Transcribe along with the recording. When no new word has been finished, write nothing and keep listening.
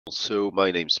So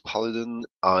my name's Paledan.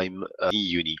 I'm an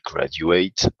E-UNI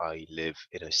graduate. I live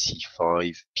in a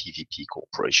C5 PvP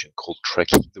corporation called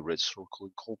Trekkie, the Red Circle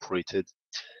Incorporated,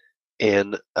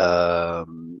 and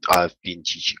I've been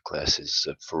teaching classes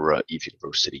for EVE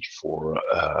University for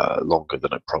longer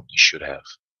than I probably should have.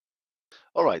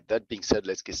 All right. That being said,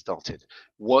 let's get started.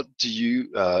 What for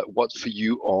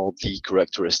you are the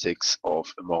characteristics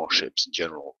of Amarr ships in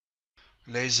general?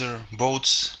 Laser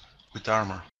boats with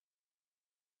armor.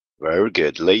 Very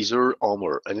good. Laser,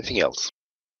 armor, anything else?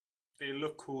 They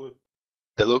look cool.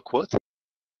 They look what?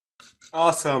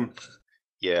 Awesome.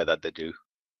 Yeah, that they do.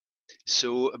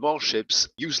 So Amarr ships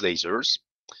use lasers.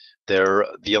 They're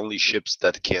the only ships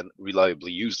that can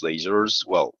reliably use lasers.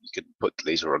 Well, you can put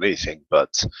laser on anything,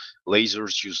 but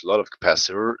lasers use a lot of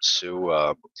capacitor,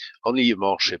 so only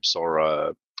Amarr ships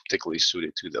are particularly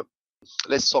suited to them.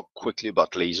 Let's talk quickly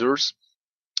about lasers.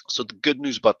 So the good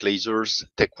news about lasers,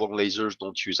 Tech 1 lasers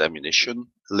don't use ammunition.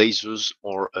 Lasers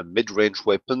are a mid-range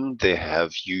weapon. They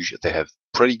have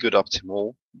pretty good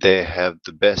optimal. They have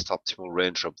the best optimal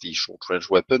range of the short-range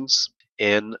weapons,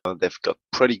 and they've got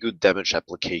pretty good damage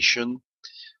application.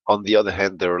 On the other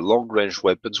hand, there are long-range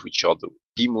weapons, which are the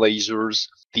beam lasers.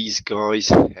 These guys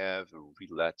have a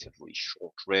relatively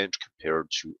short range compared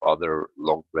to other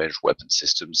long-range weapon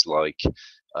systems like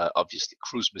obviously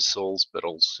cruise missiles, but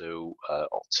also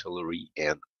artillery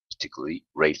and particularly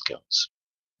railguns.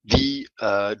 The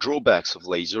drawbacks of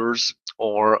lasers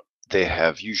are they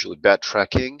have usually bad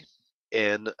tracking,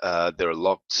 and they're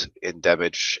locked in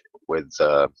damage with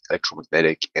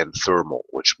electromagnetic and thermal,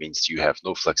 which means you have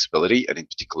no flexibility, and in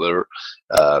particular,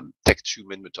 Tech 2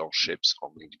 Minmatar ships are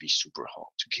going to be super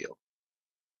hard to kill.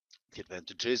 The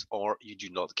advantages are you do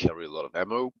not carry a lot of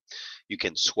ammo. You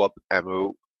can swap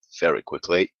ammo very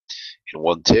quickly in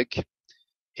one tick,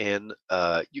 and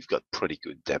you've got pretty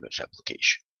good damage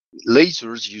application.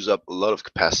 Lasers use up a lot of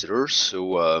capacitors,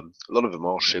 so a lot of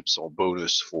Amarr ships are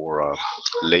bonus for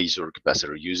laser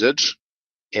capacitor usage,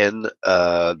 and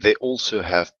they also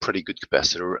have pretty good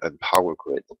capacitor and power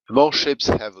grid. Amarr ships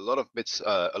have a lot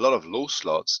of low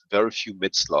slots, very few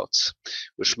mid slots,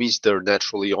 which means they're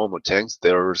naturally armor tanks.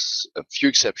 There's a few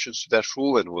exceptions to that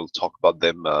rule, and we'll talk about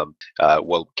them.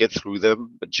 We'll get through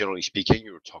them, but generally speaking,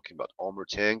 you're talking about armor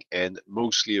tank and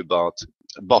mostly about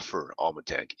buffer armor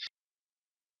tank.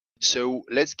 So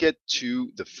let's get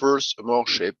to the first Amarr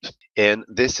ship, and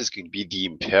this is going to be the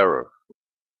Emperor.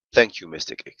 Thank you,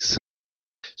 Mystic X.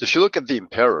 So if you look at the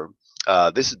Emperor,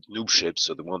 this is the noob ship,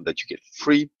 so the one that you get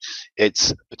free.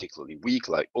 It's particularly weak,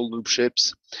 like all noob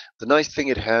ships. The nice thing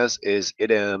it has is it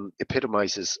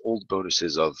epitomizes all the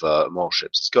bonuses of Amarr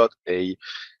ships. It's got a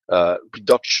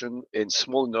reduction in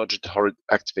small energy turret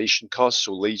activation costs,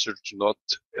 so lasers do not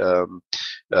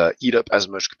eat up as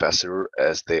much capacitor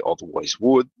as they otherwise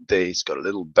would. It's got a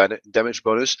little damage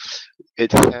bonus.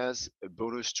 It has a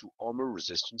bonus to armor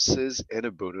resistances and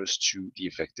a bonus to the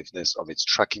effectiveness of its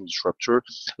tracking disruptor.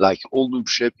 Like all noob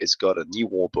ship, it's got a knee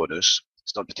war bonus.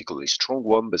 It's not particularly strong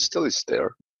one, but still it's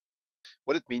there.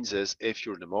 What it means is if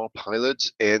you're an Amarr pilot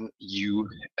and you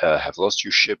have lost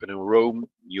your ship in a roam,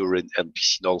 you're in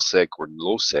NPC nullsec or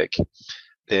lowsec,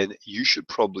 then you should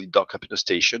probably dock up in a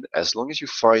station. As long as you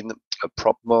find a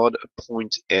prop mod, a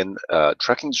point, and a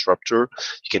tracking disruptor,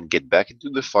 you can get back into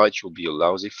the fight. You'll be a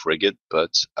lousy frigate,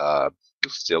 but you'll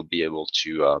still be able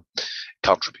to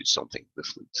contribute something to the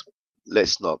fleet.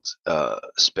 Let's not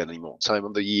spend any more time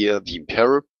on the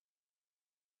Emperor,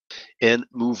 and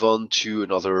move on to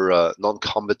another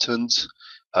non-combatant,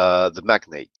 the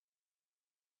Magnate.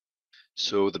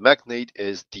 So the Magnate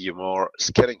is the Amarr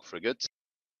scanning frigate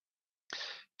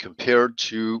compared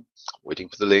to, waiting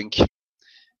for the link.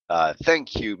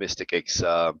 Thank you, Mystic X.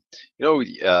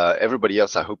 Everybody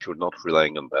else, I hope you're not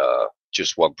relying on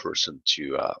just one person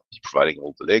to be providing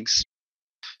all the links.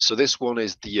 So this one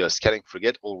is the scanning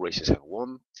frigate. All races have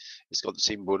one. It's got the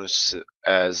same bonus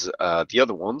as the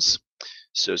other ones.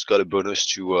 So it's got a bonus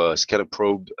to scanner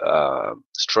probe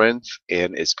strength,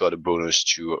 and it's got a bonus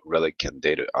to relic and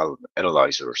data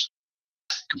analyzers.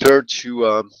 Compared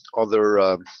to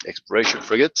other exploration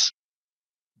frigates,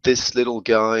 this little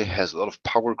guy has a lot of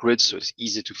power grid, so it's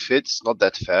easy to fit. It's not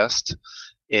that fast,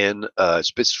 and it's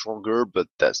a bit stronger, but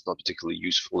that's not particularly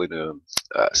useful in a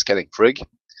scanning frig.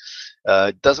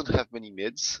 It doesn't have many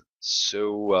mids,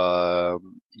 so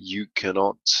you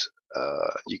cannot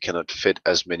fit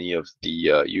as many of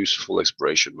the useful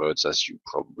exploration modes as you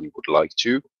probably would like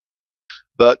to.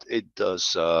 But it does,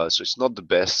 so it's not the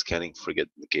best scanning frigate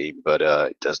in the game, but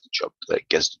it does the job,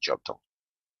 gets the job done.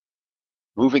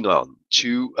 Moving on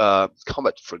to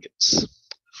combat frigates.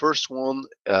 First one,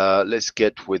 let's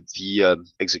get with the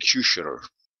Executioner.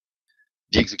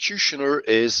 The Executioner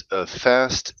is a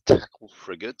fast tackle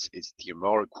frigate. It's the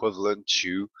Amarr equivalent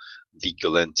to the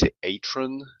Galente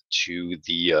Atron, to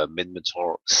the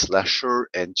Minmatar Slasher,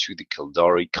 and to the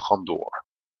Kildari Condor.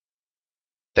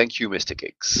 Thank you, Mystic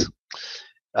X.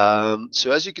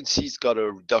 So as you can see, it's got a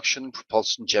reduction in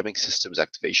propulsion jamming systems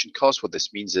activation cost. What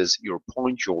this means is your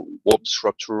warp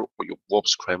disruptor or your warp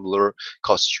scrambler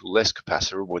costs you less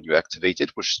capacitor when you activate it,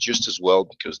 which is just as well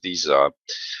because these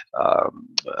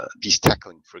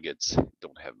tackling frigates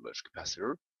don't have much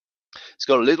capacitor. It's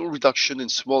got a little reduction in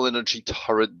small energy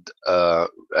turret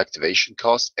activation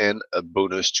cost and a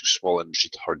bonus to small energy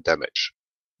turret damage.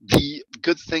 The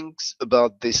good things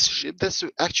about this ship, that's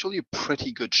actually a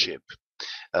pretty good ship.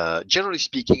 Generally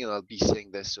speaking, and I'll be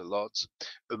saying this a lot,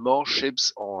 Amarr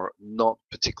ships are not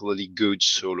particularly good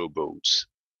solo boats.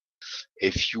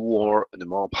 If you are an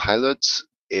Amarr pilot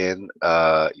and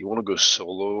you want to go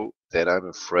solo, then I'm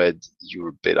afraid you're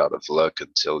a bit out of luck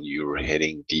until you're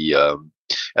hitting the,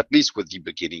 at least with the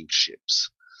beginning ships.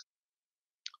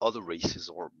 Other races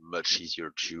are much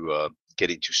easier to get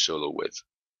into solo with.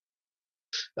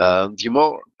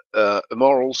 The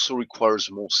Amarr also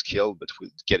requires more skill, but we'll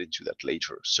get into that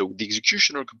later. So the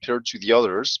Executioner, compared to the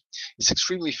others, is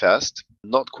extremely fast.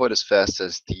 Not quite as fast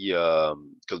as the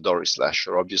Kildari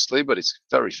Slasher, obviously, but it's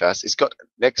very fast. It's got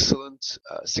an excellent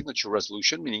signature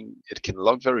resolution, meaning it can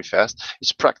log very fast.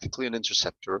 It's practically an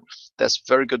interceptor. That's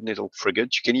very good little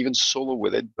frigate. You can even solo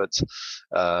with it, but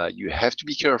you have to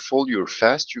be careful. You're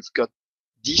fast. You've got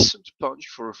decent punch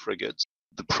for a frigate.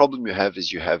 The problem you have is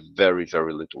you have very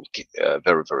little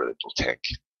tank.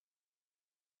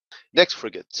 Next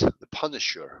frigate, the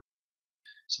Punisher.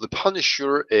 So the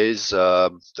Punisher is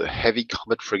the heavy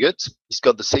combat frigate. It's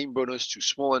got the same bonus to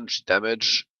small energy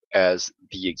damage as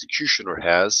the Executioner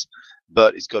has,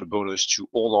 but it's got a bonus to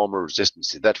all armor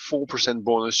resistances. That 4%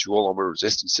 bonus to all armor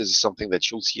resistances is something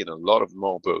that you'll see in a lot of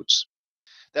more boats.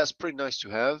 That's pretty nice to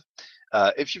have.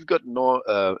 If you've got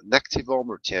an active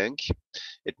armor tank,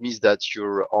 it means that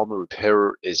your armor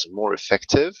repair is more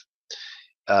effective.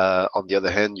 On the other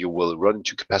hand, you will run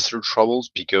into capacitor troubles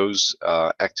because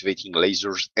activating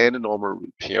lasers and an armor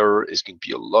repair is going to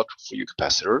be a lot for your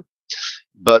capacitor.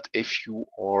 But if you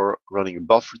are running a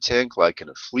buffer tank like in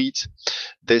a fleet,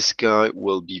 this guy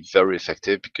will be very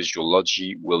effective because your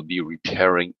Logi will be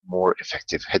repairing more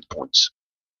effective hit points.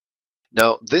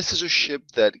 Now, this is a ship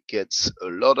that gets a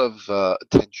lot of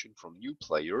attention from new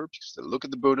players because they look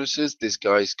at the bonuses. This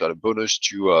guy's got a bonus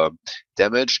to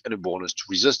damage and a bonus to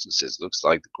resistances. Looks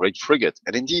like the great frigate.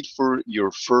 And indeed, for your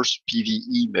first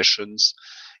PvE missions,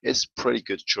 it's a pretty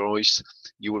good choice.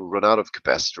 You will run out of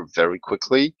capacitor very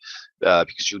quickly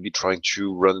because you'll be trying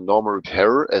to run an armor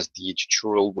repair as the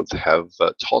tutorial would have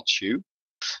taught you.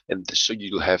 And so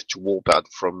you'll have to warp out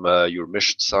from your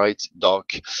mission site,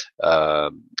 dock,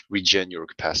 regen your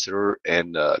capacitor,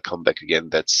 and come back again.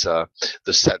 That's the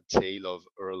sad tale of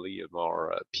early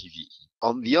Amarr PvE.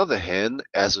 On the other hand,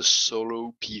 as a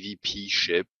solo PvP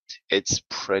ship, it's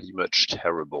pretty much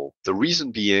terrible. The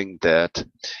reason being that,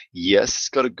 yes, it's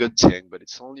got a good tank, but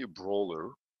it's only a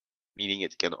brawler, meaning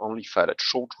it can only fight at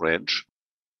short range.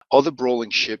 Other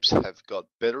brawling ships have got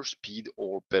better speed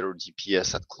or better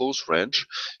DPS at close range,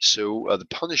 so the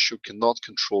Punisher cannot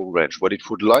control range. What it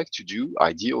would like to do,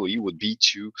 ideally, would be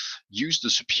to use the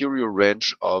superior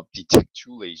range of the Tech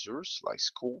 2 lasers, like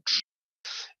Scorch,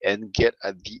 and get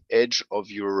at the edge of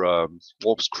your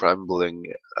warp scrambler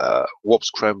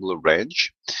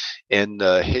range and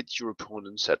hit your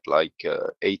opponents at like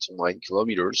 8 or 9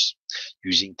 kilometers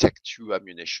using Tech 2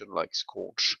 ammunition like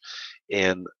Scorch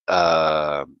and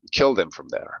kill them from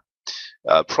there.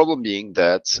 Problem being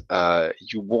that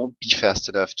you won't be fast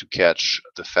enough to catch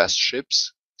the fast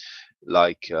ships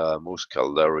like most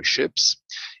Kildari ships,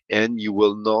 and you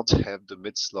will not have the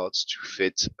mid slots to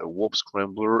fit a warp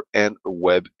scrambler and a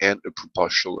web and a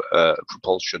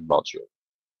propulsion module.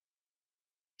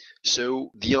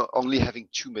 So only having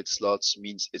 2 mid slots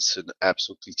means it's an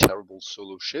absolutely terrible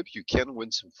solo ship. You can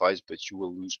win some fights, but you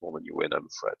will lose more than you win, I'm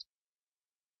afraid.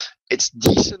 It's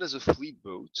decent as a fleet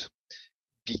boat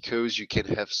because you can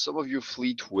have some of your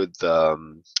fleet with a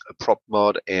prop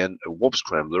mod and a warp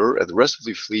scrambler, and the rest of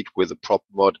the fleet with a prop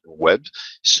mod and web.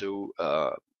 So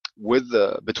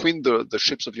between the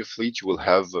ships of your fleet, you will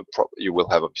have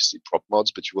obviously prop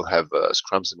mods, but you will have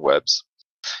scrams and webs.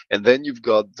 And then you've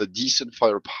got the decent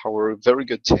firepower, very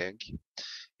good tank.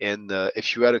 And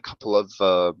if you add a couple of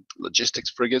logistics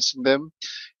frigates in them,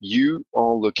 you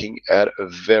are looking at a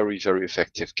very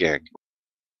effective gang.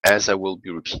 As I will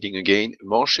be repeating again,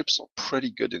 Amarr ships are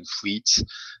pretty good in fleets,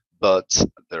 but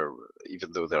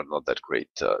even though they're not that great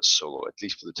solo, at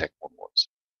least for the Tech 1 ones.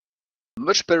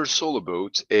 Much better solo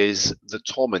boat is the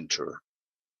Tormentor.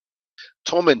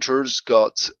 Tormentor's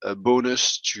got a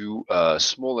bonus to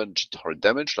small energy turret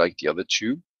damage like the other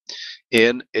two.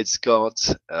 And it's got,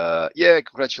 yeah,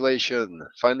 congratulations!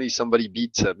 Finally, somebody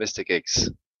beat Mystic X.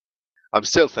 I'm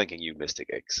still thanking you, Mystic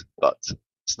X, but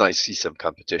it's nice to see some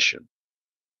competition.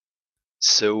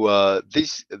 So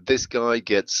this guy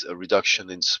gets a reduction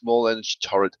in small energy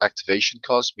turret activation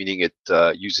cost, meaning it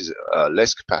uses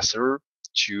less capacitor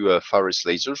to fire its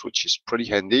lasers, which is pretty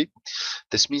handy.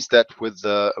 This means that with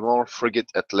the Amarr frigate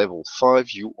at level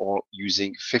 5, you are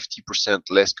using 50%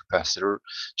 less capacitor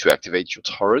to activate your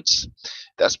turrets.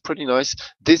 That's pretty nice.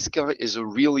 This guy is a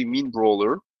really mean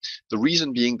brawler. The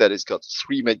reason being that it's got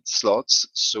 3 med slots,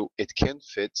 so it can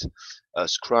fit a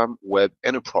scram, web,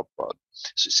 and a prop mod.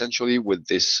 So essentially, with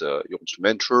this your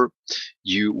Tormentor,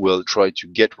 you will try to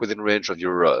get within range of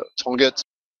your target.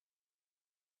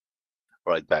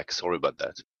 Right back. Sorry about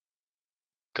that.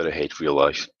 Gotta hate real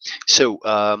life. So,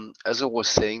 as I was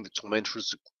saying, the Tormentor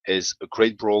is a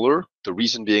great brawler. The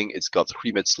reason being, it's got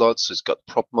 3 med slots, so it's got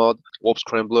prop mod, warp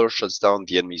scrambler, shuts down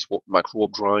the enemy's micro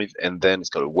warp drive, and then it's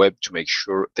got a web to make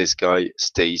sure this guy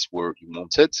stays where you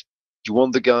want it. You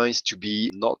want the guys to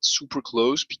be not super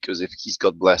close, because if he's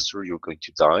got blaster, you're going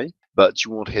to die. But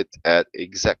you want hit at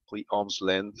exactly arm's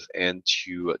length and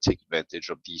to take advantage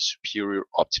of the superior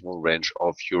optimal range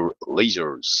of your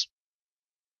lasers.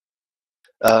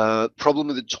 Problem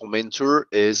with the Tormentor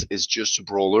is it's just a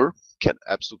brawler, can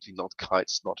absolutely not kite,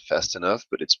 it's not fast enough,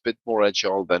 but it's a bit more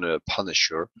agile than a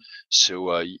Punisher,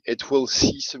 so it will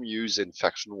see some use in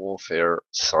faction warfare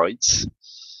sites,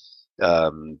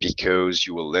 because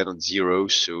you will land on 0,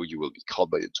 so you will be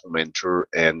caught by the Tormentor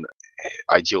and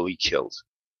ideally killed.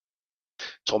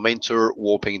 Tormentor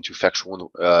warping into faction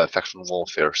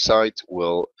warfare site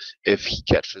will, if he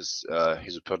catches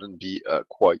his opponent, be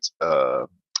quite a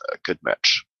good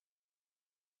match.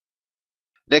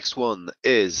 Next one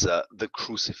is the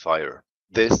Crucifier.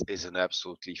 This is an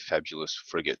absolutely fabulous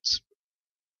frigate.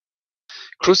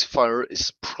 Crucifier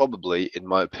is probably, in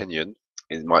my opinion,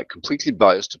 in my completely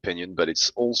biased opinion, but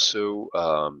it's also,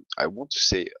 I want to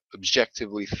say,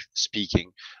 objectively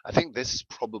speaking, I think this is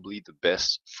probably the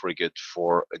best frigate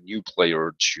for a new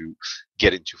player to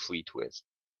get into fleet with.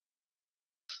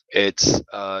 It's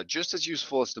just as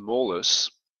useful as the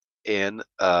Molus, and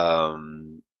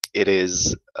it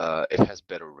has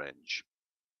better range.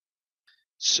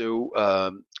 So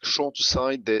short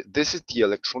aside, this is the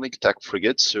electronic attack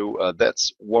frigate. So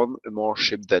that's one Amarr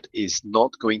ship that is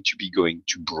not going to be going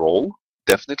to brawl.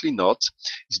 Definitely not.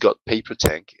 It's got paper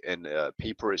tank, and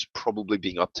paper is probably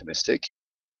being optimistic.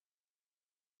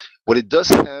 What it does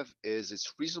have is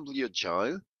it's reasonably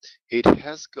agile. It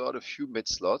has got a few mid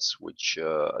slots, which,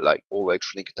 like all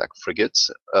electronic attack frigates,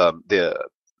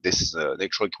 this is an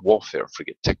electronic warfare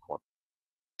frigate, Tech 1.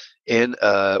 And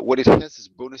what it has is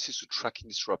bonuses to tracking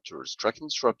disruptors. Tracking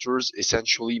disruptors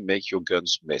essentially make your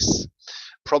guns miss.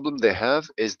 Problem they have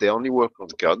is they only work on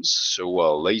guns, so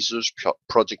lasers,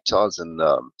 projectiles, and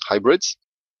hybrids.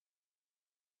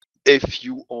 If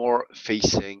you are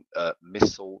facing a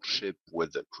missile ship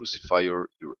with a Crucifier,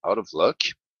 you're out of luck.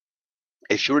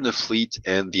 If you're in a fleet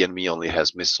and the enemy only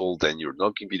has missile, then you're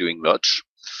not going to be doing much.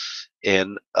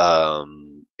 And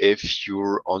if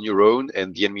you're on your own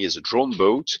and the enemy is a drone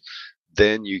boat,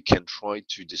 then you can try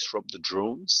to disrupt the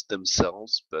drones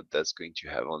themselves, but that's going to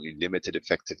have only limited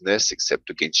effectiveness, except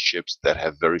against ships that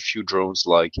have very few drones,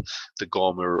 like the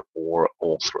Gomer or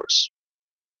Orthrus,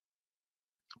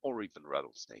 or even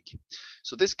Rattlesnake.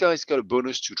 So this guy's got a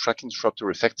bonus to tracking disruptor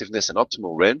effectiveness and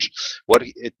optimal range. What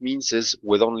it means is,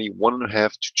 with only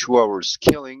 1.5 to 2 hours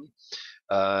killing,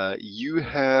 you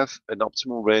have an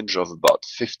optimal range of about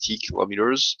 50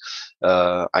 kilometers.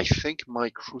 I think my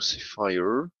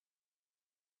Crucifier,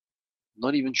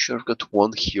 not even sure I've got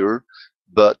one here,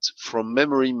 but from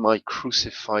memory, my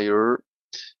Crucifier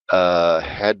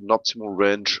had an optimal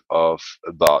range of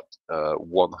about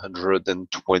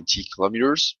 120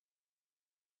 kilometers.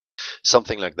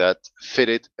 Something like that,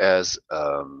 fitted as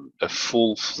a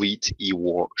full fleet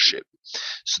E-War ship.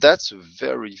 So that's a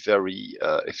very, very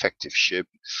effective ship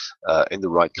in the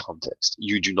right context.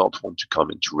 You do not want to come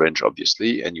into range,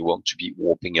 obviously, and you want to be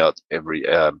warping out every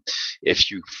if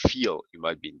you feel you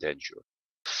might be in danger.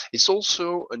 It's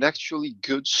also an actually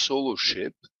good solo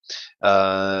ship.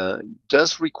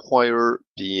 Does require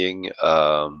being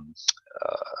how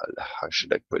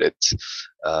should I put it?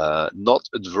 Not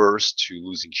adverse to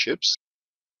losing ships.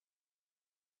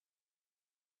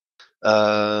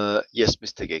 Yes,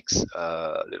 Mr. Gex,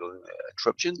 little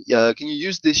interruption. Can you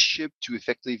use this ship to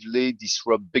effectively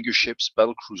disrupt bigger ships,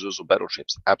 battle cruisers, or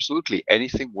battleships? Absolutely,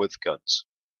 anything with guns.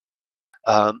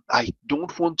 I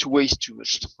don't want to waste too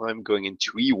much time going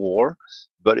into E-War,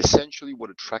 but essentially what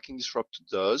a tracking disruptor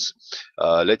does,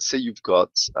 let's say you've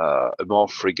got Amarr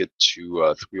frigate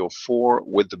to 3 or 4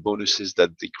 with the bonuses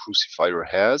that the Crucifier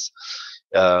has.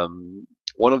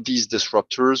 One of these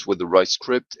disruptors with the right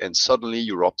script, and suddenly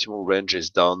your optimal range is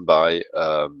down by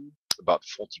about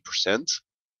 40%.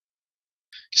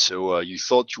 So you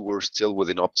thought you were still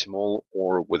within optimal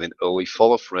or within early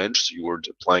fall-off range, so you were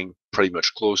applying pretty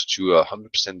much close to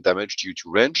 100% damage due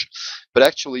to range, but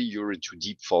actually you're into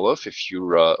deep fall-off. If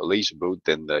you're a laser boat,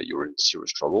 then you're in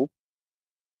serious trouble.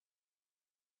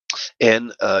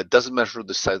 And it doesn't matter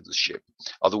the size of the ship.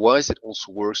 Otherwise, it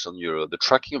also works on the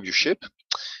tracking of your ship.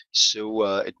 So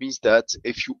it means that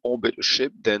if you orbit a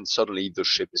ship, then suddenly the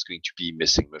ship is going to be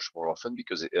missing much more often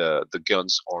because the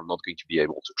guns are not going to be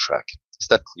able to track. Is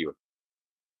that clear?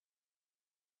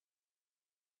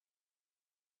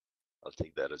 I'll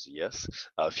take that as a yes.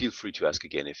 Feel free to ask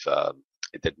again if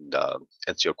it didn't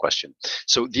answer your question.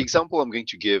 So the example I'm going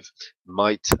to give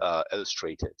might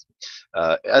illustrate it.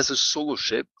 As a solo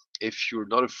ship, if you're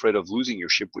not afraid of losing your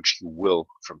ship, which you will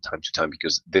from time to time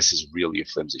because this is really a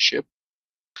flimsy ship,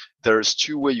 there's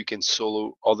 2 ways you can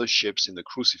solo other ships in the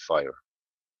Crucifier.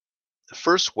 The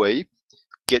first way,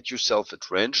 get yourself at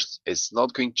range. It's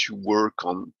not going to work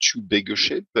on too big a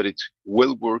ship, but it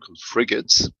will work on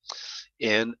frigates.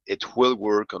 And it will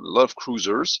work on a lot of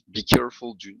cruisers. Be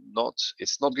careful,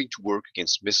 it's not going to work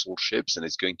against missile ships, and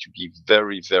it's going to be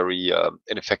very, very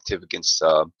ineffective against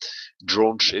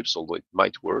drone ships, although it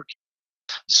might work.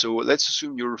 So let's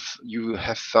assume you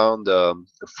have found a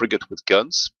frigate with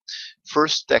guns.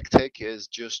 First tactic is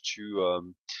just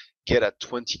to get at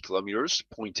 20 kilometers,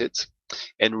 point it,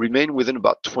 and remain within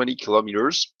about 20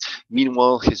 kilometers.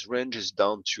 Meanwhile, his range is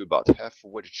down to about half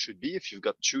of what it should be. If you've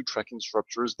got 2 tracking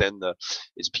disruptors, then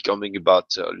it's becoming about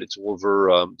a little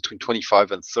over between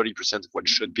 25 and 30% of what it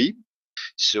should be.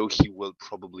 So he will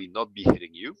probably not be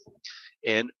hitting you,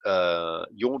 and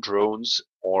your drones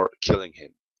are killing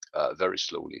him very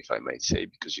slowly, if I might say,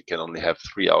 because you can only have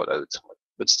 3 out at a time.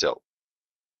 But still.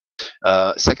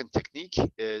 Second technique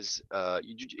is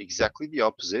you do exactly the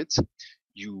opposite.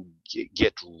 You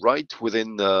get right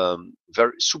within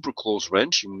very super close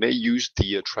range. You may use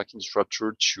the tracking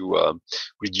disruptor to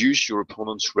reduce your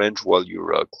opponent's range while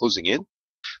you're closing in.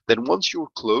 Then once you're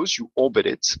close, you orbit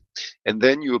it, and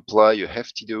then you apply a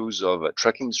hefty dose of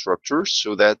tracking disruptor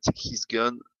so that his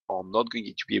gun are not going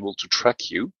to be able to track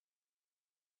you.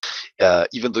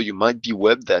 Even though you might be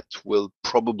webbed, that will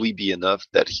probably be enough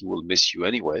that he will miss you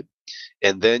anyway.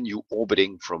 And then you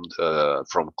orbiting from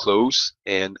close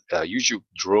and use your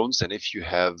drones. And if you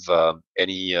have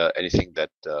anything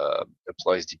that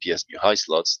applies DPS in your high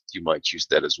slots, you might use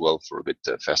that as well for a bit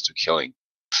faster killing.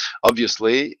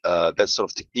 Obviously, that sort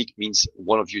of technique means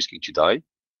one of you is going to die.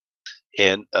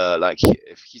 And like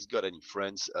if he's got any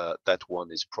friends, that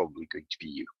one is probably going to be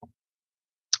you.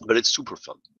 But it's super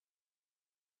fun.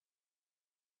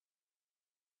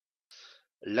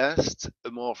 Last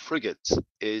Amarr frigate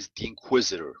is the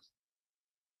Inquisitor.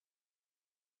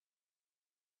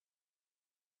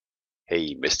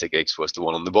 Hey, Mystic X was the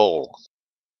one on the ball.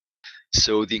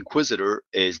 So the Inquisitor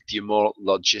is the Amarr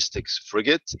Logistics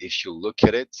frigate. If you look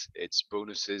at it, its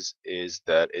bonuses is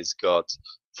that it's got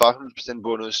 500%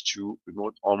 bonus to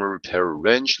remote armor repair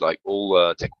range, like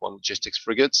all Tech 1 logistics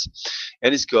frigates,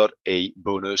 and it's got a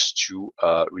bonus to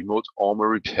remote armor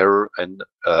repair and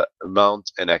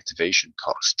amount and activation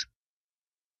cost.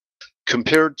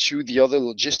 Compared to the other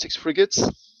logistics frigates,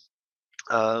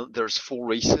 there's 4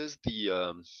 races.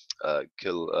 The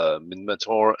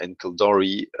Minmatar and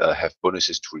Kildari have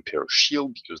bonuses to repair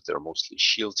shield because they're mostly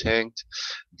shield tanked.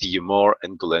 The Amarr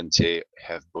and Golente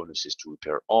have bonuses to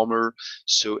repair armor.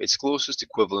 So its closest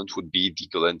equivalent would be the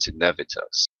Golente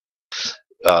Navitas.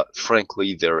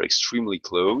 Frankly, they're extremely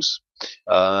close.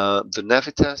 The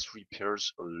Navitas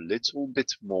repairs a little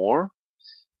bit more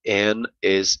and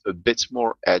is a bit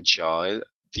more agile.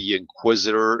 The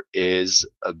Inquisitor is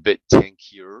a bit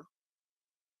tankier.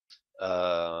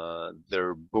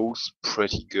 They're both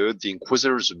pretty good. The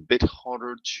Inquisitor is a bit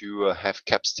harder to have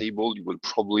cap stable. You will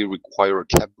probably require a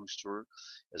cap booster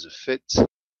as a fit.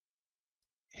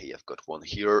 Hey, I've got one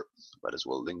here. Might as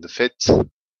well link the fit.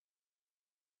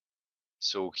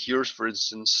 So here's, for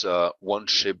instance, one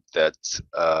ship that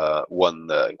one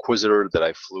Inquisitor that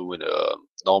I flew in an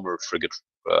armor frigate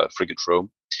row.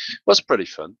 Was pretty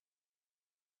fun.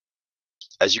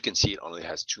 As you can see, it only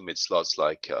has 2 mid slots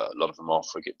like a lot of Amarr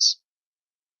frigates.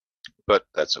 But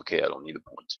that's okay, I don't need a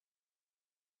point.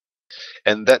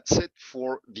 And that's it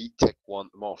for the Tech 1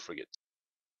 Amarr frigate.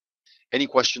 Any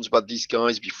questions about these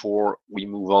guys before we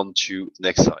move on to the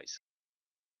next size?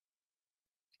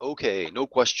 Okay, no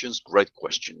questions, great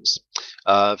questions.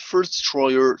 First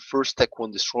destroyer, first Tech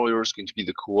 1 destroyer is going to be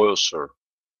the Courser.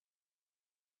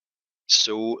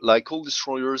 So, like all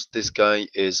destroyers, this guy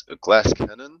is a glass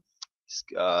cannon.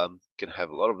 Can have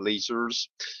a lot of lasers,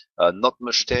 not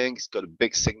much tank. It's got a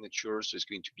big signature, so it's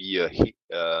going to be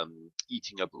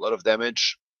eating up a lot of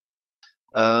damage.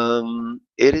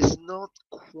 It is not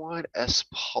quite as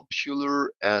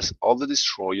popular as other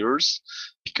destroyers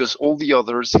because all the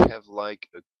others have like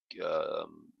a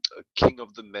king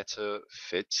of the meta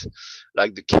fit.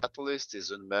 Like the catalyst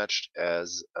is unmatched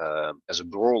as a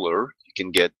brawler. You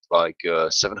can get like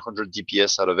 700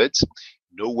 DPS out of it.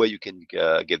 No way you can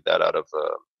get that out of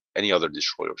any other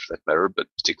destroyer for that matter, but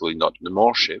particularly not in the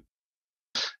Amarr ship.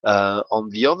 On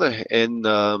the other hand,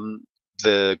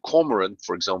 the Cormorant,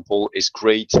 for example, is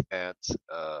great at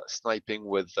sniping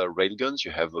with railguns.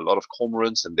 You have a lot of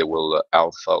Cormorants and they will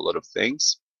alpha a lot of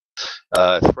things.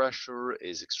 Thrasher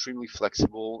is extremely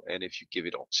flexible, and if you give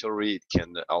it artillery, it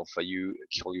can alpha you,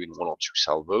 kill you in 1 or 2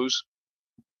 salvos.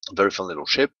 Very fun little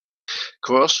ship.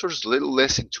 Courser is a little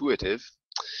less intuitive.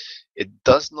 It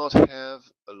does not have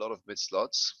a lot of mid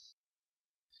slots.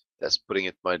 That's putting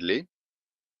it mildly.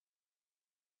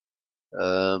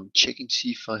 Checking to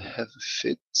see if I have a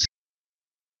fit.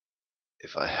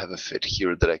 If I have a fit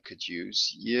here that I could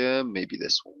use. Yeah, maybe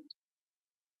this one.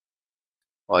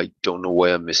 I don't know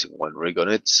why I'm missing one rig on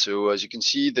it. So as you can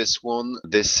see, this one,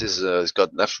 this is it's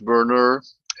got an afterburner,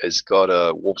 it's got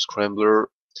a warp scrambler,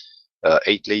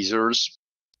 8 lasers,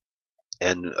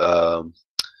 and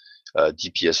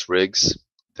DPS rigs.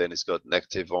 Then it's got an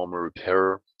active armor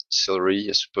repair, auxiliary,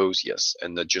 I suppose, yes,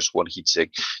 and just 1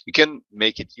 heatsink. You can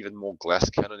make it even more glass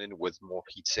cannon in with more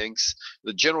heatsinks.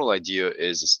 The general idea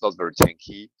is it's not very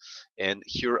tanky, and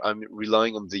here I'm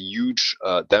relying on the huge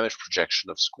damage projection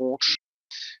of Scorch.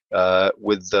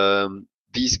 With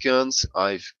these guns,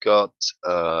 I've got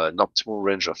an optimal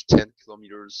range of 10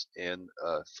 kilometers and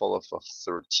a fall off of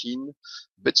 13.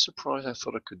 A bit surprised, I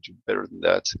thought I could do better than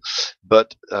that.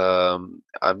 But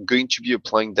I'm going to be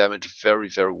applying damage very,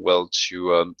 very well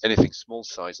to anything small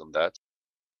size on that.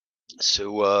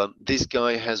 So this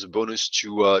guy has a bonus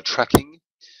to tracking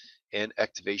and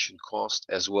activation cost,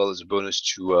 as well as a bonus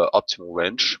to optimal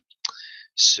range.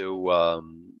 So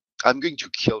I'm going to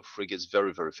kill frigates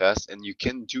very, very fast, and you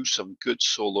can do some good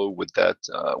solo with that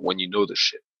when you know the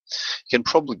ship. You can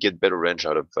probably get better range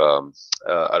out of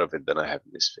it than I have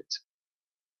in this fit.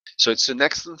 So it's an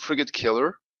excellent frigate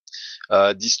killer.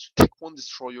 These Tech 1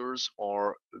 destroyers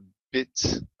are a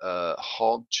bit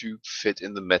hard to fit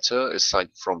in the meta, aside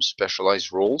from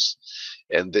specialized roles,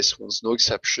 and this one's no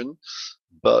exception.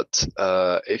 But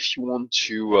if you want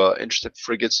to intercept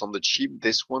frigates on the cheap,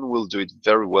 this one will do it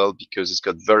very well because it's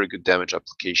got very good damage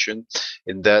application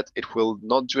in that it will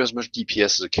not do as much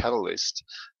DPS as a catalyst,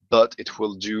 but it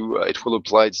will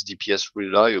apply its DPS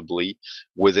reliably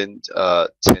within 10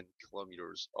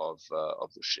 kilometers of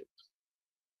the ship.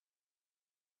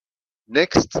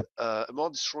 Next,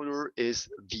 Amarr destroyer is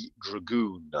the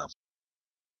Dragoon.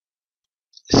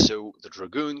 So the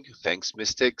Dragoon, thanks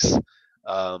Mystics,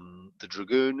 the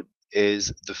Dragoon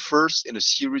is the first in a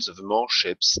series of Amarr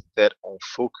ships that are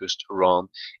focused around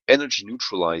energy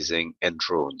neutralizing and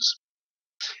drones.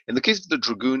 In the case of the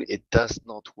Dragoon, it does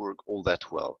not work all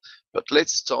that well. But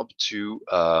let's stop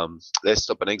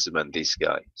and examine this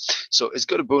guy. So it's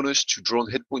got a bonus to drone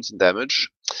hit points and damage.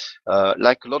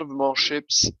 Like a lot of Amarr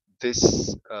ships,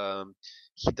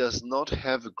 he does not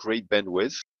have a great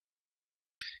bandwidth,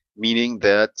 meaning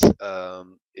that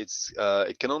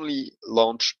it can only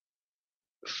launch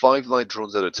 5 light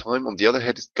drones at a time. On the other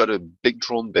hand, it's got a big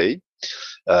drone bay,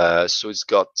 so it's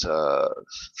got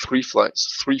 3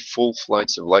 full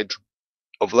flights of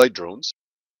light drones.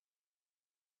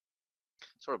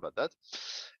 Sorry about that.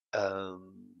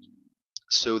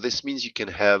 So this means you can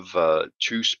have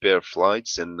 2 spare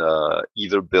flights and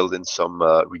either build in some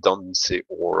redundancy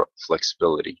or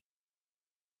flexibility.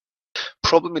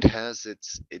 Problem it has,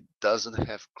 it doesn't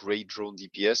have great drone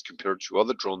DPS compared to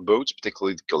other drone boats,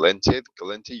 particularly the Galente. The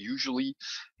Galente usually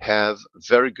have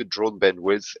very good drone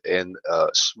bandwidth and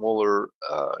smaller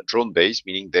drone base,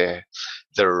 meaning they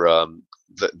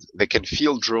can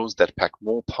field drones that pack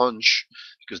more punch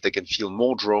because they can field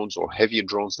more drones or heavier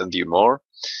drones than the Amarr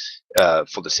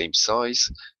for the same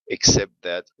size. Except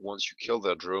that once you kill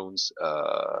their drones,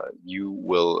 you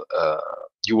will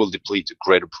deplete a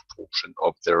greater proportion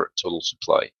of their total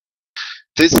supply.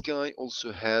 This guy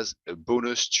also has a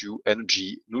bonus to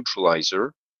energy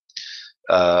neutralizer.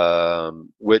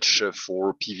 which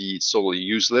for PvE it's totally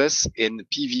useless. In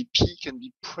PvP can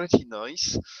be pretty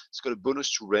nice. It's got a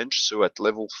bonus to range, so at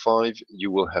level 5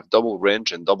 you will have double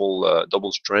range and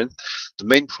double strength. The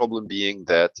main problem being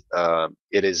that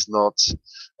it is not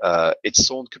its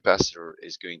sound capacitor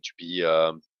is going to be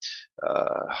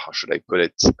how should I put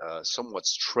it, somewhat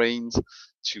strained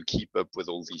to keep up with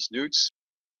all these nukes.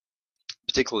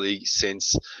 Particularly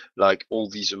since, like all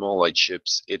these Amarr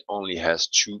ships, it only has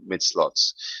 2 mid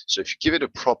slots. So if you give it a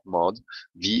prop mod,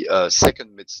 the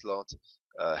second mid slot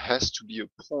has to be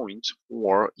a point,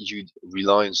 or you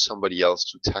rely on somebody else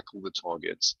to tackle the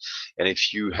targets. And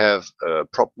if you have a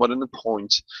prop mod and a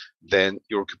point, then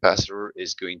your capacitor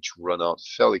is going to run out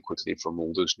fairly quickly from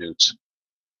all those nukes.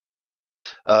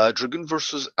 Dragoon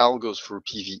versus Algos for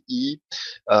PvE.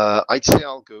 I'd say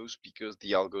Algos because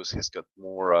the Algos has got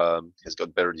more, has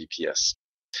got better DPS.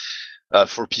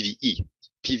 For PvE,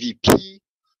 PvP,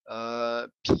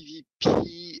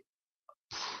 PvP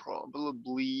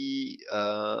probably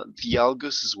the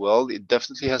Algos as well. It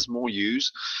definitely has more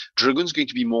use. Dragoon's going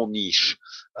to be more niche.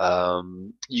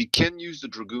 You can use the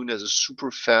Dragoon as a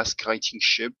super fast kiting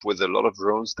ship with a lot of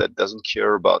drones that doesn't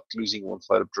care about losing one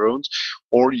flight of drones,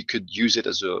 or you could use it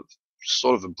as a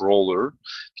sort of a brawler,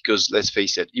 because let's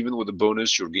face it, even with the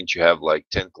bonus, you're going to have like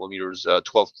 10 kilometers,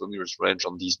 12 kilometers range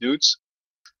on these newts.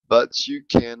 But you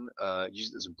can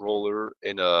use it as a brawler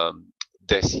in a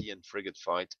Desi and frigate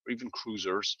fight, or even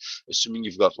cruisers, assuming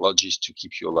you've got lodges to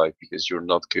keep you alive, because you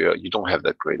don't have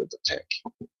that great of a tank.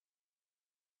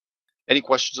 Any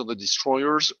questions on the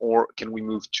destroyers, or can we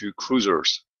move to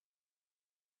cruisers?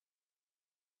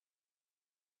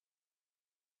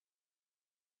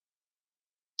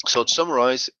 So to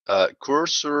summarize,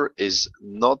 Cursor is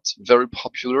not very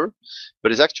popular,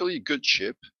 but it's actually a good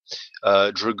ship.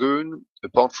 Dragoon,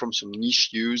 apart from some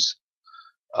niche use,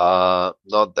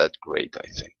 not that great, I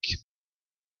think.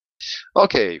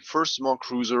 Okay, first small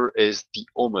cruiser is the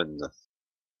Omen.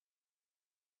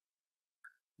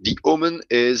 The Omen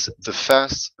is the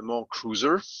fast Amarr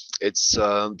cruiser. It's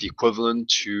the equivalent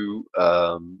to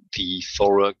the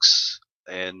Thorax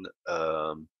and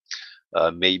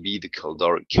maybe the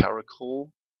Caldari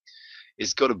Caracal.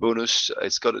 It's got a bonus.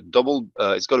 It's got a double.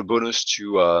 It's got a bonus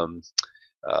to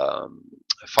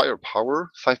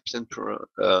firepower, 5%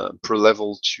 per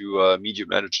level to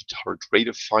medium energy turret rate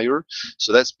of fire.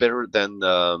 So that's better than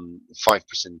 5%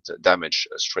 damage,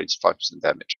 straight 5%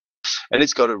 damage. And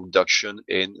it's got a reduction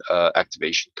in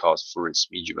activation cost for its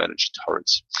medium energy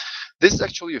turrets. This is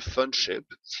actually a fun ship.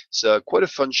 It's quite a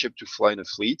fun ship to fly in a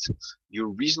fleet. You're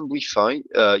reasonably fine.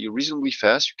 You're reasonably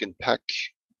fast. You can pack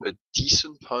a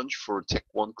decent punch for a Tech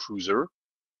 1 cruiser,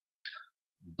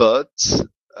 but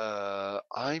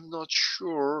I'm not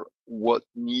sure what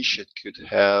niche it could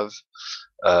have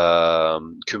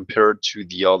compared to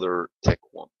the other Tech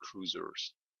 1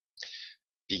 cruisers.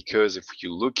 Because if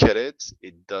you look at it,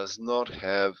 it does not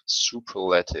have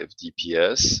superlative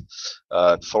DPS.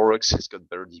 Thorax has got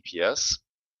better DPS,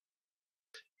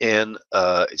 and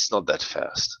it's not that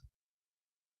fast.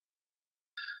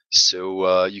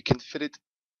 So you can fit it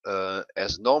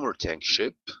as an armor tank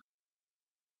ship,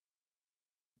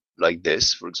 like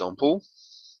this, for example,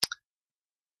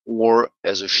 or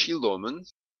as a shield omen.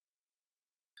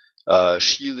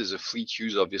 Shield is a fleet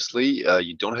use, obviously.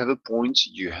 You don't have a point.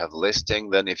 You have less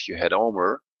tank than if you had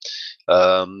armor.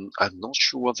 I'm not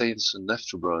sure whether it's an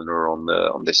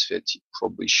afterburner on this fit. You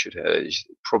probably should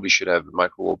have a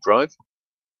micro warp drive.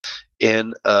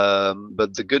 And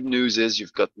but the good news is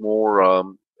you've got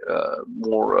more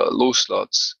low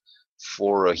slots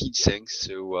for heat sinks,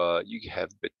 so you have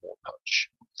a bit more punch.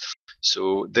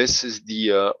 So this is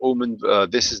the Omen.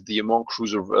 This is the Amarr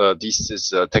cruiser. This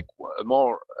is Tech 1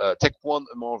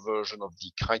 Amarr version of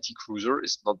the Kitey cruiser.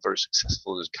 It's not very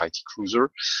successful as Kitey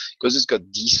cruiser because it's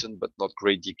got decent but not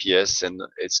great DPS, and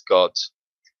it's got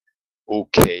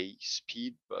okay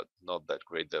speed, but not that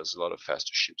great. There's a lot of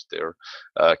faster ships there.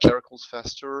 Caracal's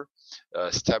faster.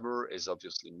 Stabber is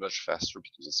obviously much faster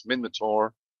because it's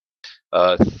Minmatar.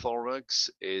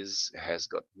 Thorax has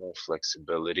got more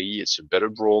flexibility. It's a better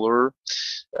brawler,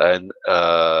 and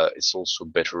it's also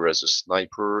better as a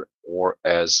sniper or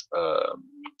as a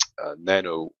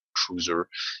nano cruiser.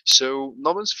 So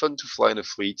Noman's fun to fly in a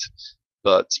fleet,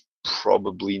 but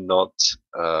probably not.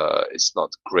 It's not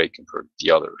great compared to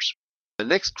the others. The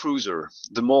next cruiser,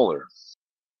 the Mauler.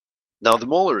 Now, the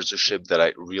Mauler is a ship that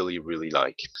I really, really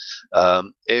like.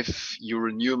 If you're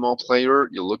a new Amarr player,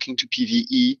 you're looking to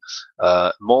PvE,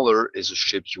 Mauler is a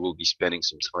ship you will be spending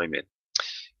some time in.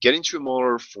 Get into a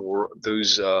Mauler for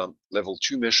those level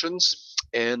 2 missions,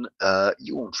 and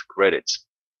you won't regret it.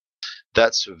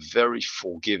 That's a very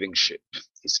forgiving ship.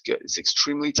 It's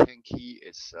extremely tanky.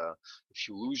 If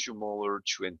you lose your Mauler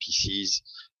to NPCs,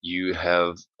 you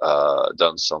have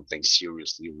done something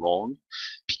seriously wrong,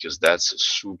 because that's a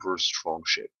super strong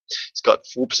ship. It's got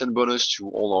 4% bonus to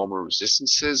all armor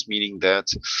resistances, meaning that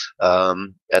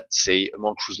at say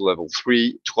Amarr Cruiser level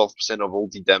 3, 12% of all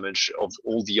the damage of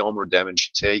all the armor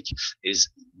damage you take is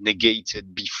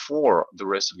negated before the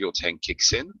rest of your tank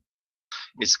kicks in.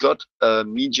 It's got a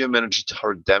medium energy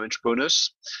turret damage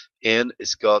bonus, and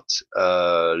it's got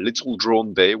a little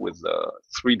drone bay with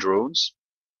 3 drones,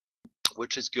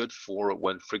 which is good for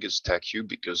when frigates attack you,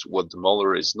 because what the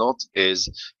Mauler is not is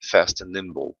fast and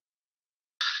nimble.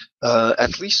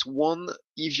 At least one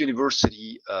Eve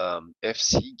University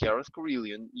FC, Gareth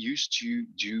Corellian, used to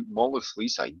do Mauler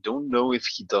fleets. I don't know if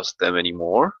he does them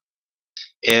anymore.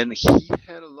 And he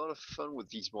had a lot of fun with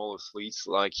these Mauler fleets.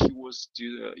 Like, he was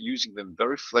using them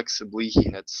very flexibly.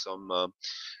 He had some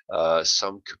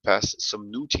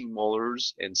looting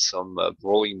Maulers and some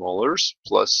brawling Maulers,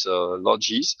 plus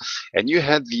Lodgies. And you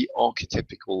had the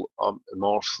archetypical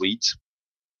Amarr fleet.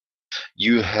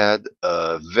 You had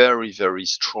a very, very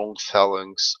strong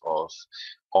phalanx of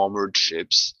armored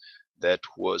ships that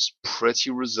was pretty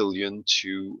resilient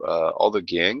to other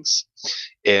gangs,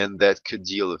 and that could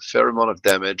deal a fair amount of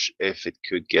damage if it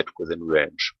could get within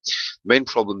range. The main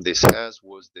problem this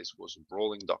was a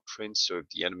brawling doctrine, so if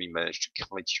the enemy managed to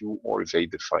kite you or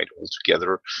evade the fight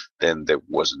altogether, then there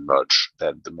wasn't much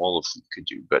that the Mauler fleet could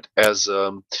do. But as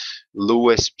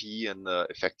low SP and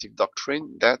effective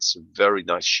doctrine, that's a very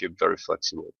nice ship, very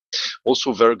flexible.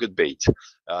 Also very good bait.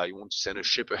 You want to send a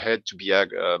ship ahead to be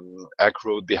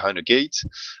aggroed behind a gate.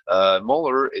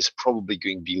 Mauler is probably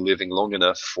going to be living long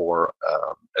enough for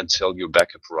until your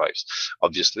backup arrives.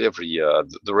 Obviously,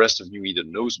 the rest of New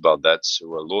Eden knows about that, so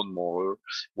a lone Mauler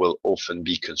will often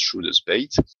be construed as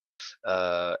bait.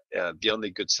 The only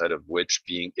good side of which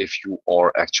being, if you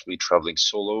are actually traveling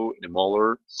solo in a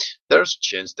Mauler, there's a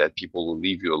chance that people will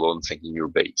leave you alone thinking you're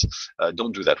bait.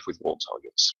 Don't do that with wall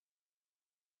targets.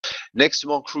 Next,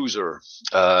 Amarr Cruiser.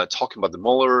 Talking about the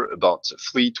Mauler, about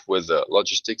fleet with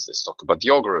logistics, let's talk about the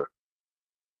Augurer.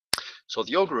 So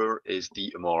the Augurer is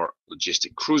the Amarr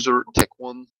Logistic Cruiser, Tech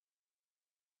 1.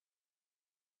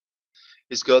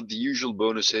 It's got the usual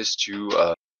bonuses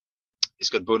to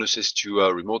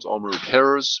remote armor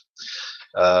repairers,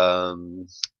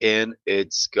 and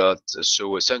it's got,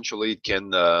 so essentially it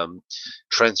can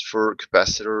transfer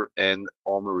capacitor and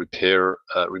armor repair,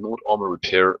 remote armor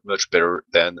repair, much better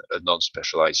than a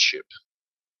non-specialized ship.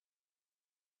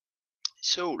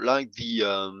 So like the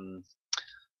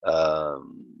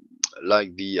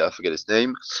I forget its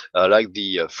name, like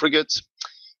the frigate,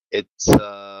 it's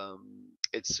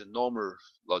an armor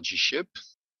logi ship.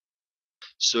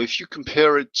 So if you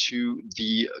compare it to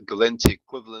the Galente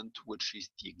equivalent, which is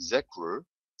the Executor,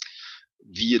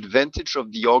 the advantage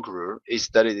of the Augurer is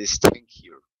that it is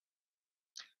tankier.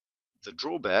 The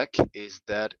drawback is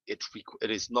that it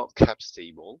is not cap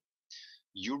stable.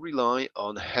 You rely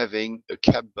on having a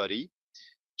cap buddy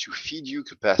to feed you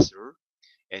capacitor,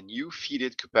 and you feed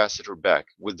it capacitor back.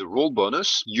 With the roll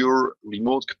bonus, your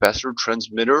remote capacitor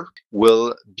transmitter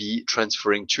will be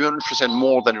transferring 200%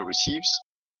 more than it receives.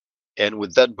 And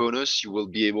with that bonus, you will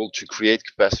be able to create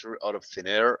capacitor out of thin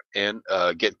air and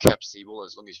get cap stable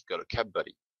as long as you've got a cap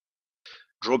buddy.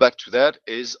 Drawback to that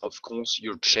is, of course,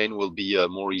 your chain will be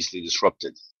more easily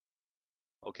disrupted.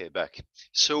 Okay, back.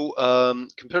 So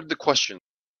compared to the question,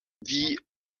 the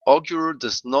Augurer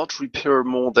does not repair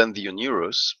more than the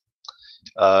Oneirus.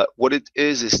 What it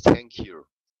is tankier.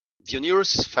 The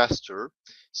Oneirus is faster.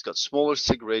 It's got smaller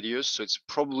sig radius, so it's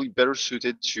probably better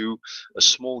suited to a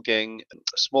small gang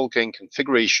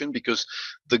configuration, because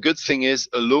the good thing is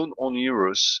a lone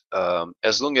Oneirus,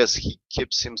 as long as he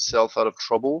keeps himself out of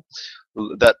trouble,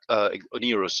 that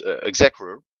Oneirus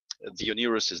Executor, the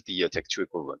Oneirus is the Tech 2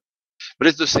 equivalent. But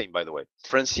it's the same, by the way.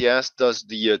 Francie asked, does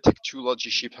the Tech 2 Logi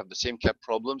ship have the same cap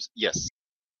problems? Yes.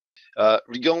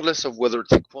 Regardless of whether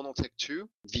Tech 1 or Tech 2,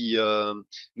 the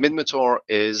Minmatar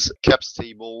is cap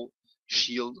stable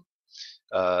shield.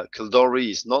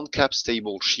 Kildari is non-cap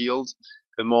stable shield.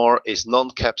 Amarr is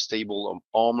non-cap stable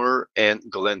armor, and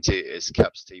Galente is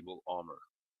cap stable armor.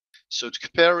 So to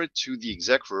compare it to the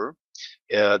Executor,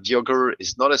 the Augurer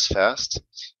is not as fast.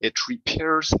 It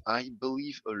repairs, I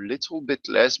believe, a little bit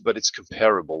less, but it's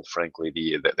comparable, frankly.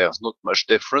 There's not much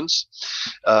difference.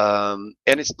 And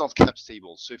it's not cap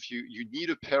stable. So if you need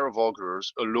a pair of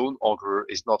Augurers, a lone Augurer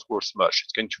is not worth much.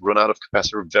 It's going to run out of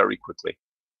capacitor very quickly.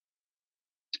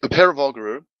 A pair of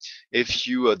Augurer, if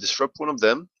you disrupt one of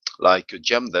them, like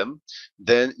jam them,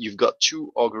 then you've got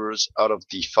two augurs out of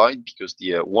the fight because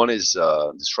the one is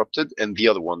disrupted and the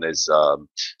other one is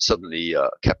suddenly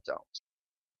capped out.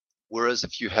 Whereas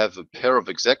if you have a pair of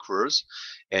executors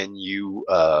and you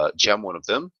jam one of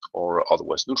them, or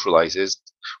otherwise neutralizes,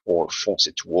 or force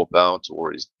it to warp out,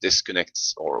 or is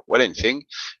disconnects, or what anything,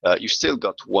 you still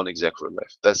got one executor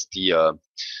left. That's the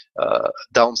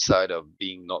downside of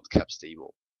being not cap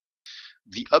stable.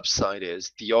 The upside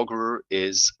is the augur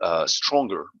is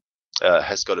stronger.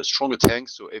 Has got a stronger tank,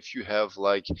 so if you have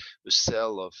like a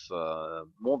cell of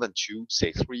more than two,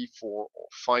 say 3, 4, or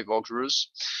 5 augurs,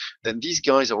 then these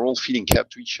guys are all feeding cap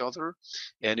to each other,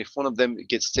 and if one of them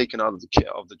gets taken out of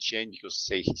the chain because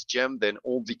say he's jammed, then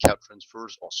all the cap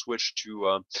transfers are switched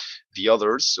to the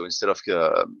others. So instead of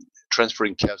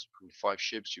transferring caps between 5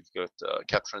 ships, you've got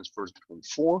cap transfers between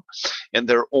 4, and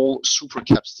they're all super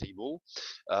cap stable.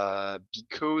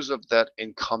 Because of that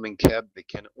incoming cap, they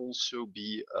can also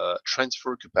be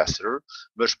transfer capacitor,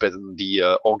 much better than the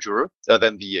augur,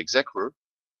 than the executor.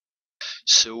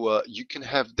 So you can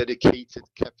have dedicated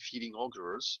cap feeding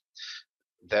augurs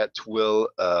that will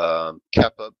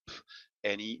cap up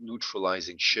any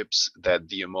neutralizing ships that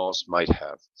the Amarrs might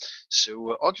have.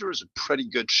 So augur is a pretty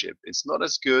good ship. It's not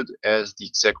as good as the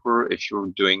executor if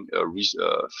you're doing a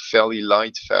fairly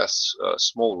light, fast,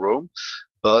 small roam,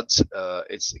 but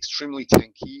it's extremely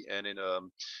tanky, and in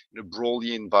a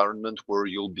brawly environment where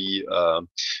you'll be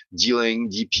dealing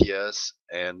DPS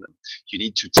and you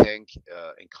need to tank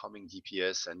incoming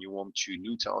DPS and you want to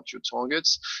nuke out your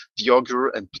targets, the augur,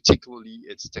 and particularly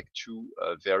its Tech 2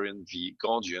 variant, the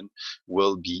Guardian,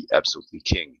 will be absolutely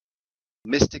king.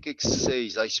 Mystic X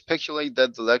says, I speculate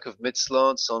that the lack of mid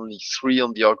slots, only 3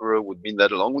 on the augur, would mean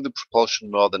that along with the propulsion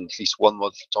mod and at least 1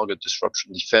 mod for target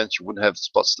disruption defense, you wouldn't have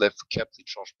spots left for captain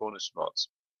charge bonus mods.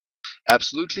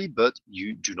 Absolutely, but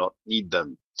you do not need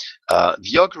them.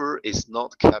 The augur is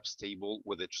not cap stable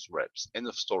with its reps. End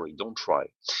of story, don't try.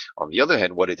 On the other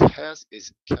hand, what it has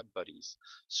is cap buddies.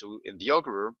 So in the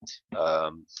augur,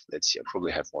 let's see, I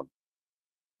probably have one.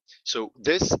 So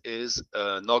this is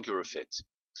an augur fit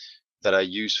that I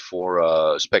use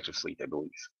for Spectre Fleet, I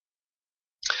believe.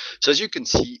 So as you can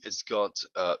see, it's got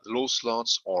low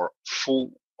slots or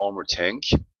full armor tank,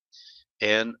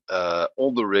 and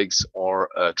all the rigs are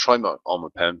tri-mount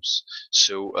armor pumps.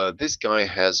 So this guy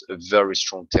has a very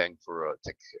strong tank for a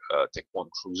Tech 1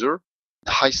 cruiser.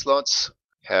 High slots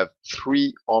have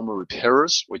 3 armor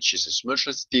repairers, which is as much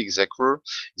as the executor.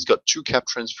 It's got 2 cap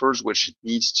transfers, which it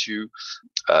needs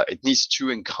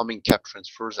 2 incoming cap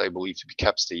transfers, I believe, to be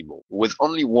cap stable. With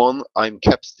only 1, I'm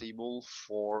cap stable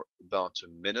for about a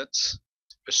minute,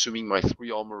 assuming my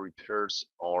 3 armor repairs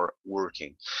are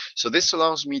working. So this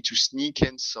allows me to sneak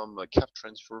in some cap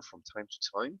transfer from time to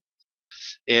time.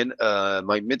 And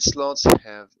my mid slots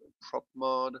have prop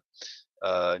mod,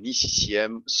 an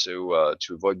ECCM, so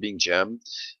to avoid being jammed.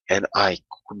 And I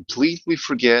completely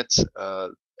forget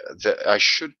that I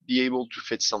should be able to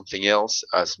fit something else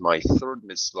as my 3rd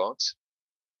mid slot.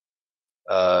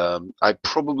 I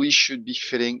probably should be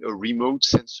fitting a remote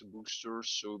sensor booster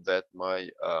so that my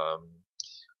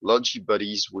Logi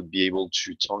buddies would be able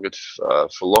to target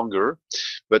for longer.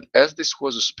 But as this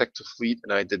was a Spectre fleet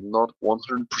and I did not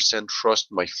 100% trust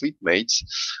my fleet mates,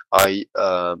 I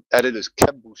added a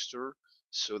cap booster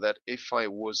so that if I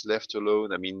was left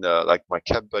alone, I mean, like my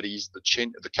cap buddies,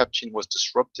 the cap chain was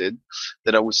disrupted,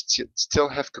 then I would still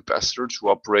have capacitor to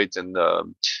operate and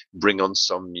bring on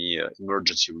some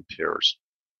emergency repairs.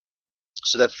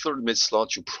 So that 3rd mid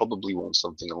slot, you probably want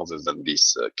something other than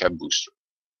this cap booster,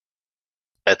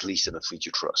 at least in a fleet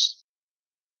you trust.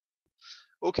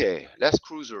 Okay, last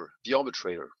cruiser, the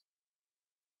Arbitrator.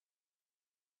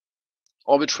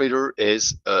 Arbitrator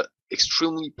is a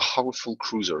extremely powerful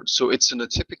cruiser. So it's an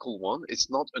atypical one. It's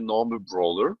not a normal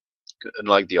brawler,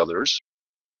 unlike the others.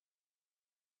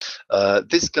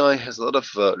 This guy has a lot of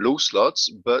low slots,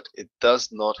 but it does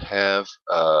not have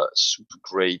super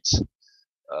great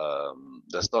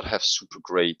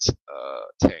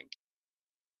tank.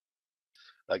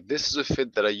 Like this is a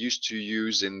fit that I used to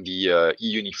use in the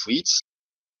E-UNI fleets.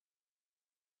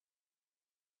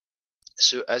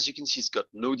 So as you can see, it's got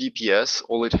no DPS.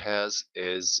 All it has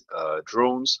is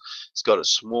drones. It's got a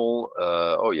small,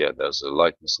 oh yeah, there's a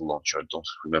light missile launcher. I don't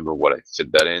remember what I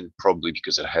fit that in, probably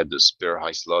because it had the spare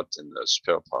high slot and the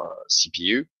spare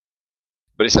CPU.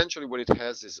 But essentially what it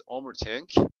has is armor tank.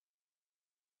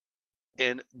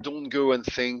 And don't go and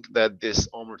think that this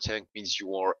armor tank means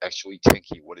you are actually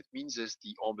tanky. What it means is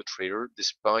the Arbitrator,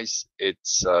 despite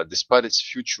its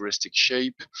futuristic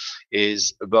shape,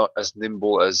 is about as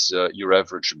nimble as your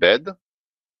average bed.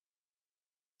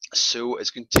 So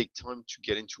it's going to take time to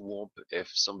get into warp if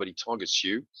somebody targets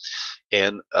you,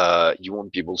 and you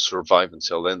won't be able to survive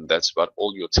until then. That's about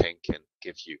all your tank can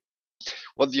give you.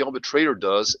 What the arbitrator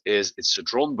does is it's a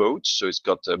drone boat, so it's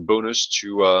got a bonus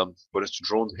to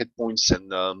drone hit points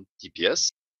and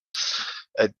DPS.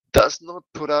 It does not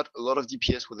put out a lot of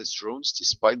DPS with its drones,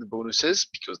 despite the bonuses,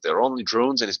 because they're only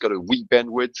drones and it's got a weak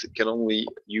bandwidth. It can only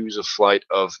use a flight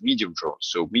of medium drones.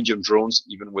 So medium drones,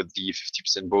 even with the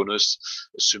 50% bonus,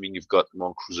 assuming you've got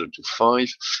Amarr Cruiser to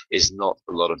 5, is not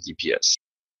a lot of DPS.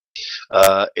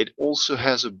 It also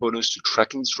has a bonus to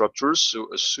tracking disruptors. So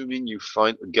assuming you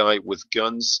find a guy with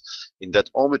guns in that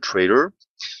arbitrator,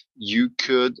 you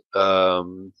could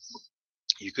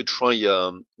try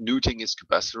neuting his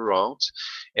capacitor out,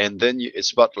 and then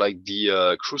it's about like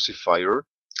the crucifier.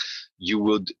 You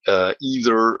would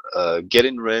either get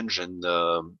in range and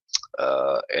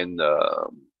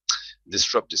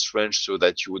disrupt this range so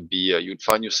that you would be you'd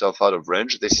find yourself out of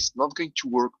range. This is not going to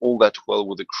work all that well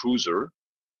with a cruiser.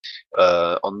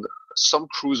 On some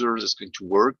cruisers it's going to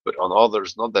work, but on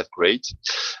others not that great.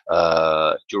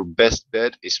 Your best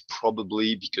bet is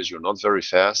probably, because you're not very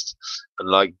fast,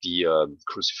 unlike the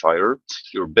crucifier,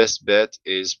 your best bet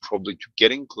is probably to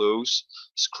get in close,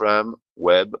 scram,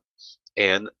 web,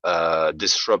 and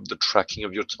disrupt the tracking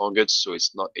of your target so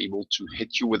it's not able to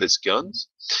hit you with its guns,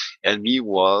 and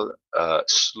meanwhile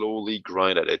slowly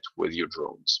grind at it with your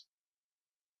drones.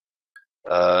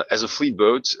 As a fleet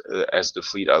boat, as the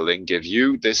fleet I'll gave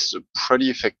you, this is a pretty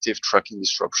effective tracking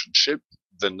disruption ship.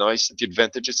 The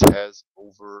advantages it has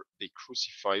over the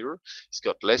crucifier, it's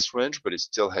got less range, but it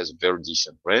still has very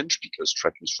decent range because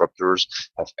tracking disruptors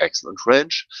have excellent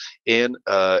range, and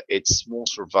it's more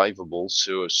survivable.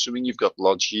 So assuming you've got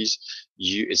lodges,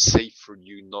 it's safe for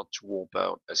you not to warp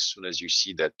out as soon as you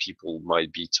see that people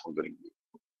might be targeting you.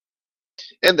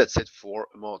 And that's it for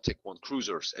Amarr Tech 1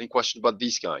 cruisers. Any questions about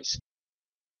these guys?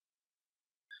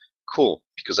 Cool,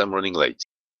 because I'm running late.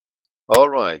 All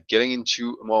right, getting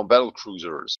into more battle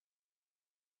cruisers.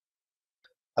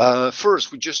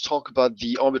 First, we just talk about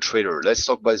the arbitrator. Let's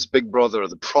talk about his big brother,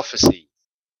 the Prophecy.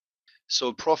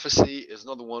 So Prophecy is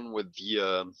another one with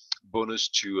the bonus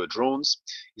to drones.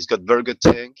 He's got very good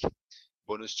tank,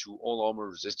 bonus to all armor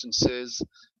resistances.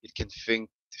 It can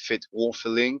fit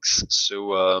warfare links,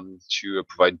 so to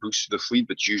provide boosts to the fleet,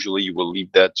 but usually you will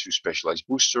leave that to specialized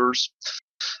boosters.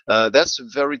 That's a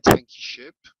very tanky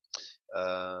ship.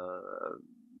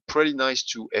 Pretty nice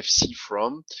to FC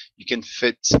from. You can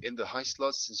fit in the high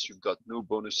slots, since you've got no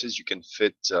bonuses, you can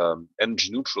fit energy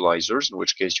neutralizers, in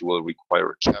which case you will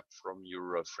require a cap from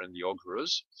your friendly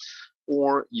augurers,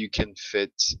 or you can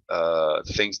fit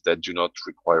things that do not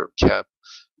require a cap,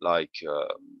 like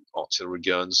artillery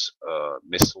guns,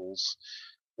 missiles,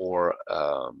 or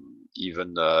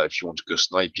even if you want to go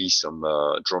snipey, some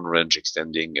drone range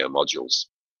extending modules.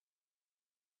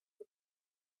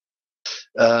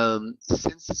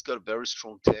 Since it's got a very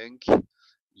strong tank,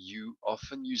 you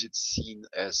often use it seen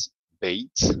as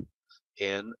bait,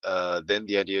 and then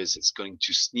the idea is it's going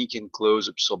to sneak in close,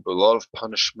 absorb a lot of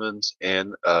punishment,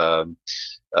 and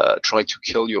try to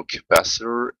kill your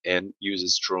capacitor and use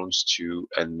its drones to,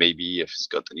 and maybe if it's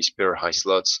got any spare high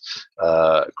slots,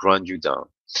 grind you down.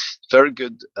 Very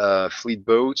good fleet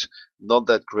boat, not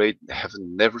that great.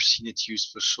 Never seen it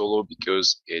used for solo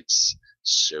because it's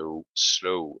so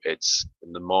slow. It's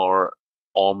an Amarr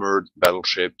armored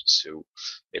battleship, so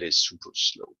it is super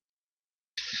slow.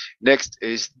 Next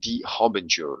is the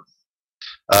Harbinger.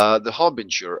 The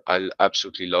Harbinger, I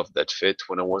absolutely love that fit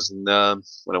when I was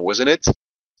in it.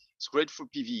 It's great for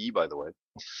PvE, by the way.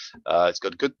 It's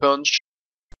got good punch.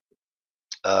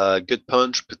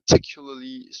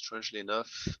 Particularly, strangely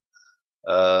enough,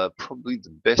 probably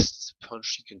the best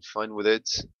punch you can find with it.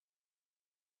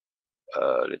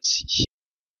 Let's see.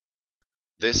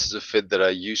 This is a fit that I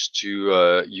used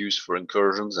to use for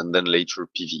incursions and then later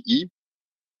PvE.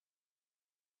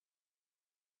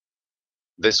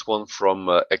 This one from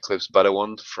Eclipse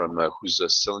Paledan, from who's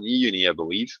still in E-UNI, I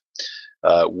believe,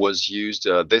 was used.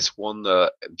 This one,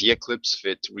 the Eclipse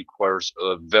fit requires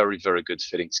very, very good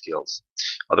fitting skills.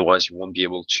 Otherwise, you won't be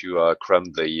able to cram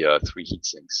the 3 heat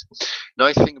sinks.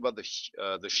 Nice thing about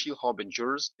the Shield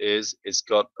Harbingers is it's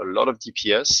got a lot of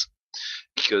DPS,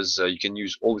 because you can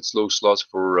use all its low slots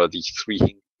for the 3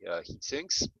 heat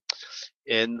sinks,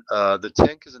 and the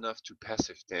tank is enough to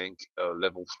passive tank a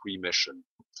level 3 mission.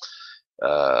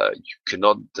 You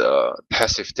cannot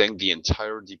passive tank the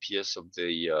entire DPS of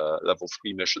the level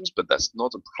 3 missions, but that's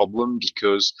not a problem,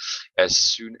 because as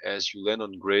soon as you land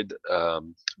on grid,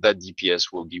 that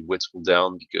DPS will be whittled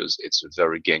down because it's a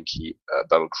very ganky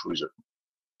battle cruiser.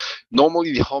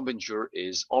 Normally the Harbinger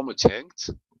is armor tanked,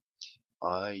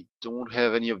 I don't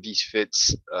have any of these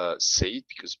fits saved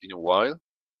because it's been a while.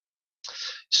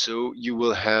 So you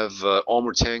will have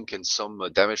armor tank and some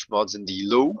damage mods in the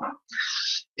low,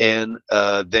 and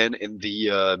then in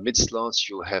the mid slots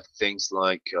you'll have things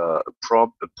like a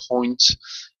prop, a point,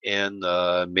 and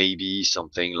maybe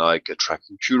something like a tracking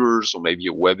computers or maybe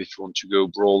a web if you want to go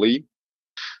brawly.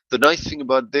 The nice thing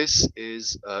about this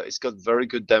is it's got very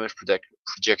good damage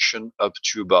projection up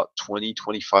to about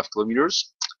 20-25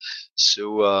 kilometers.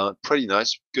 So pretty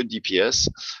nice, good DPS.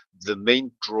 The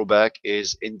main drawback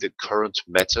is in the current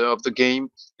meta of the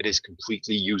game, it is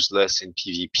completely useless in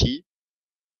PvP.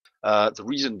 The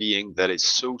reason being that it's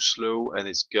so slow and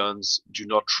its guns do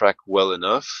not track well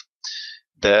enough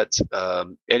that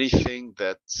anything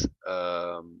that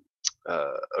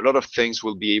a lot of things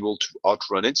will be able to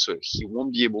outrun it, so he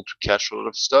won't be able to catch a lot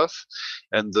of stuff,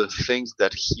 and the things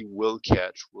that he will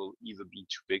catch will either be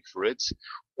too big for it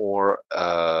or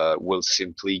will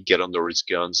simply get under his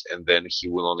guns, and then he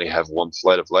will only have one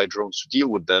flight of light drones to deal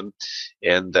with them,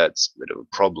 and that's a bit of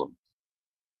a problem.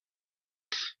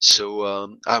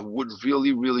 So I would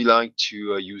really like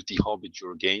to use the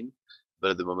Harbinger again,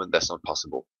 but at the moment that's not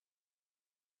possible.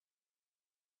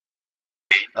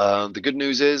 The good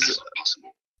news is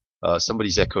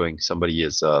somebody's echoing. Somebody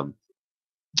is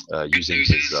using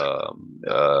his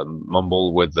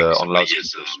mumble with on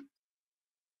loudspeakers.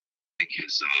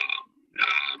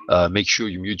 Make sure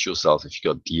you mute yourself if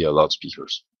you got the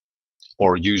loudspeakers,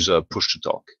 or use push to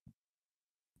talk.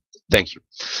 Thank you.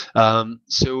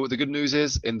 So the good news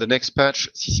is, in the next patch,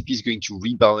 CCP is going to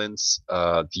rebalance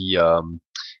the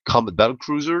combat battle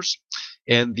cruisers,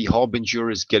 and the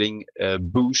Harbinger is getting a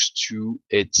boost to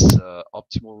its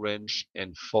optimal range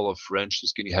and fall-off range. So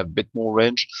it's going to have a bit more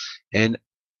range, and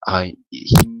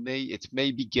it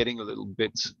may be getting a little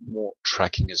bit more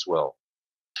tracking as well.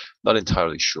 Not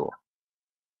entirely sure.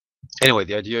 Anyway,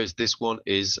 the idea is this one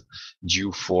is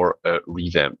due for a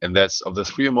revamp, and that's of the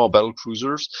 3 Amarr battle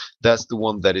cruisers, that's the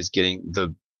one that is getting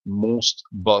the most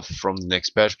buff from the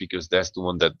next patch, because that's the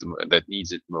one that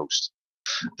needs it most.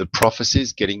 The Prophecy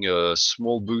is getting a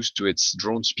small boost to its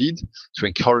drone speed to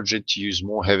encourage it to use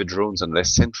more heavy drones and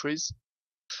less sentries,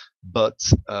 but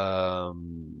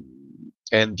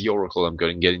and the Oracle I'm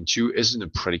going to get into is in a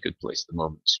pretty good place at the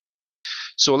moment.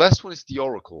 So last one is the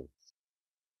Oracle.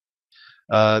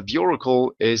 The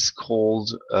Oracle is called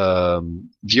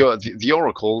the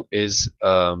Oracle is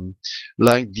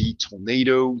like the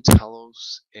Tornado,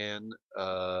 Talos, and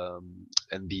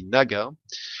the Naga.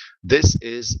 This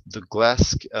is the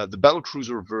the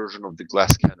battlecruiser version of the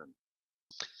glass cannon.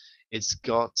 It's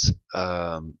got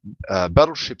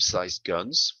battleship-sized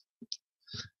guns,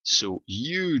 so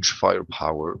huge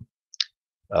firepower,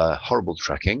 horrible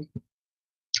tracking.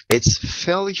 It's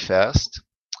fairly fast,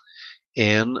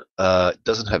 and it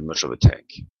doesn't have much of a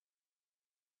tank.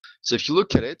 So if you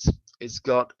look at it, it's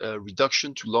got a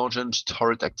reduction to large energy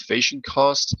turret activation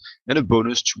cost and a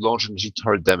bonus to large energy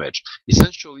turret damage.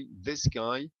 Essentially, this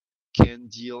guy can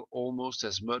deal almost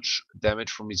as much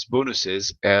damage from its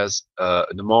bonuses as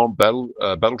an Amarr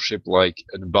battleship like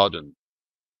an Abaddon.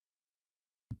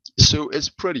 So it's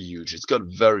pretty huge. It's got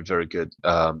very good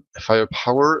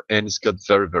firepower, and it's got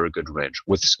very good range.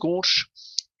 With Scorch,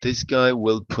 this guy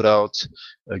will put out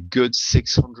a good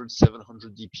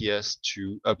 600-700 DPS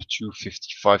to up to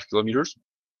 55 kilometers.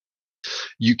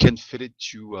 You can fit it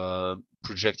to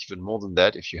project even more than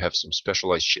that if you have some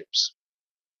specialized ships.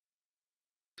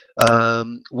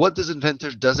 What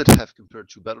disadvantage does it have compared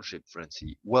to Battleship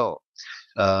Frenzy? Well,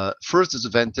 first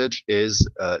disadvantage is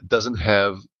doesn't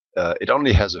have it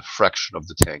only has a fraction of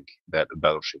the tank that a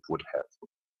battleship would have.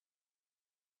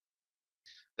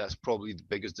 That's probably the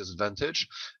biggest disadvantage.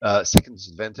 Second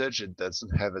disadvantage, it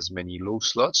doesn't have as many low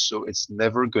slots, so it's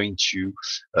never going to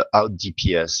out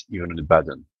DPS even an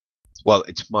Abaddon. Well,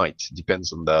 it might,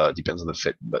 depends on the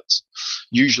fit, but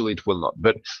usually it will not.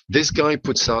 But this guy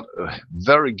puts out a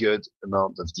very good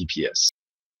amount of DPS.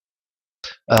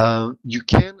 You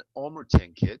can armor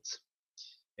tank it,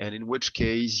 and in which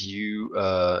case you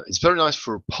it's very nice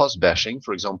for pulse bashing,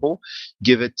 for example.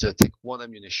 Give it take 1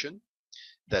 ammunition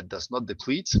that does not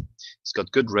deplete. It's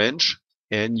got good range,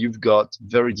 and you've got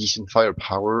very decent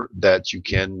firepower that you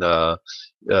can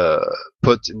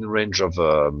put in the range of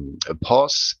a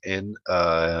pass and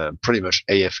pretty much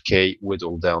AFK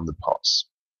whittle down the pass.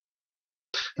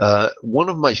 One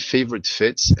of my favorite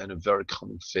fits, and a very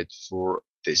common fit for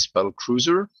this battle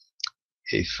cruiser,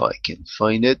 if I can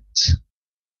find it.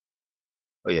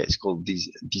 Oh yeah, it's called these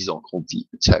are called the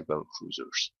attack battle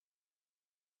cruisers.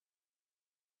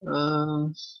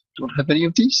 Don't have any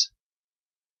of these?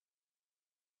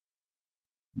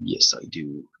 Yes, I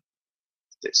do.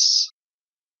 This.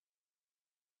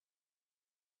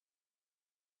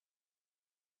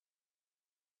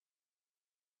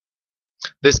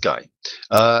 This guy.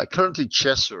 Currently,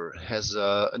 Chesser has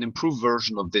an improved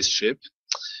version of this ship.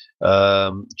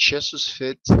 Chesser's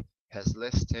fit has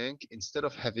less tank. Instead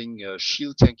of having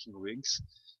shield tanking rigs,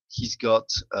 he's got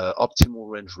optimal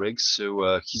range rigs,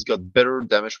 so he's got better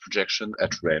damage projection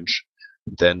at range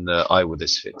than I with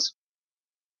this fit.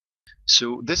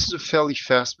 So this is a fairly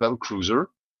fast battle cruiser.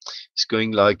 It's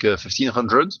going like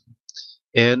 1500,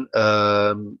 and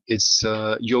it's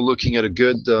you're looking at a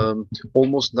good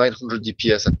almost 900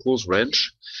 DPS at close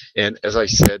range, and as I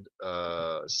said,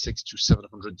 6 to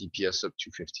 700 DPS up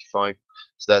to 55.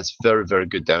 So that's very, very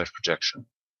good damage projection.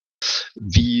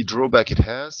 The drawback it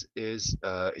has is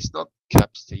it's not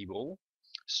cap stable.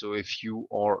 So if you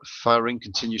are firing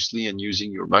continuously and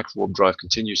using your micro warp drive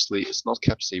continuously, it's not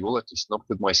cap stable, at least not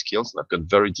with my skills. I've got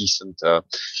very decent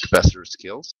capacitor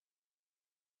skills.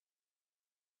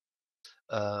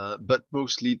 But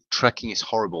mostly tracking is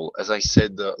horrible. As I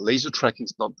said, laser tracking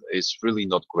is really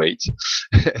not great.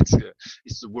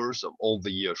 It's the worst of all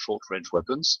the short range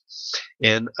weapons.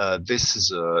 And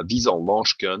these are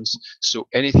launch guns, so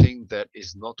anything that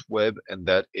is not web and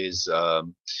that is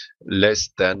less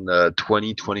than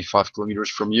 20-25 kilometers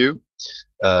from you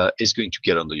is going to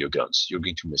get under your guns. You're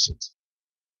going to miss it.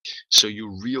 So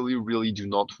you really, really do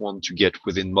not want to get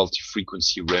within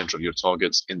multi-frequency range of your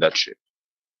targets in that ship.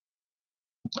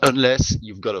 Unless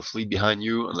you've got a fleet behind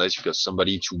you, unless you've got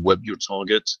somebody to web your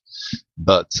target.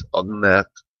 But other than that,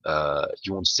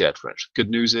 you won't stay at range. Good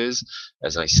news is,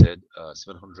 as I said,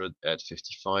 700 at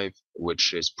 55,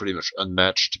 which is pretty much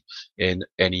unmatched in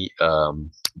any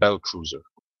battle cruiser.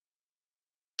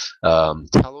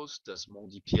 Talos does more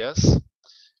DPS.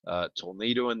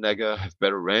 Tornado and Naga have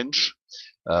better range.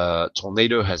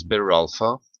 Tornado has better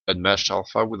alpha, unmatched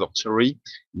alpha with artillery.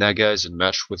 Naga is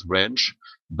unmatched with range,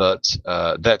 but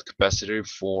that capacity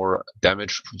for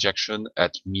damage projection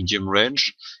at medium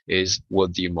range is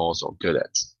what the Amarrs are good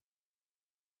at.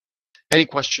 Any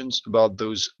questions about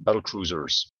those battle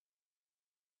cruisers?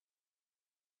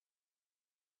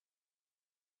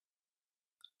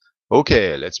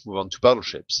 Okay, let's move on to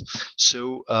battleships.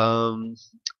 So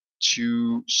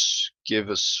to give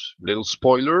us a little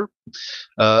spoiler,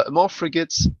 Amarr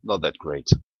frigates, not that great.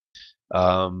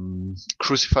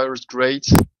 Crucifier is great.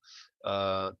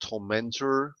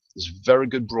 Tormentor is a very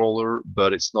good brawler,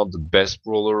 but it's not the best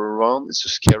brawler around. It's a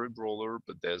scary brawler,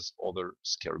 but there's other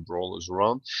scary brawlers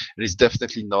around. And it's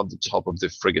definitely not the top of the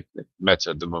frigate meta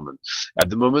at the moment. At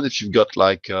the moment, if you've got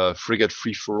like a frigate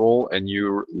free-for-all and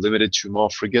you're limited to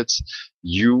more frigates,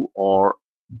 you are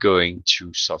going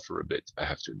to suffer a bit, I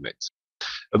have to admit.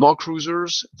 Among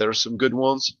cruisers, there are some good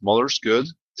ones. Mauler's good,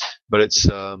 but it's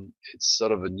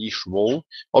sort of a niche role.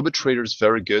 Arbitrator is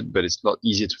very good, but it's not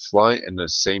easy to fly, and the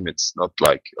same, it's not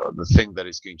like the thing that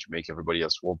is going to make everybody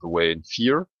else walk away in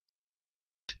fear.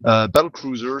 Battle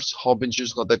cruisers,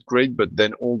 Harbinger's not that great, but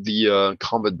then all the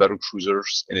combat battle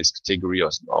cruisers in its category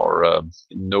are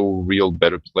in no real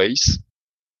better place.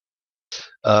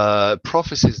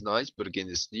 Prophecy is nice, but again,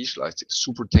 it's niche, like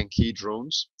super tanky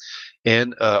drones.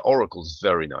 And Oracle is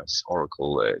very nice.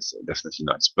 Oracle is definitely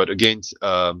nice, but again,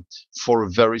 for a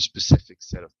very specific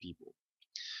set of people.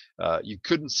 You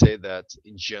couldn't say that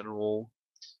in general,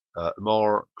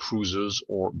 Amarr cruisers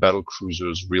or battle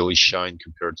cruisers really shine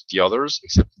compared to the others,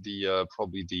 except the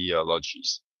probably the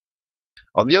Lodges.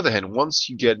 On the other hand, once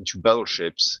you get into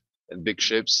battleships and big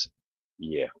ships,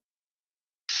 yeah.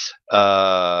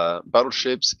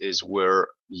 Battleships is where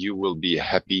you will be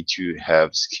happy to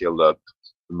have scaled up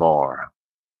more.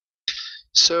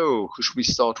 So, who should we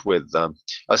start with?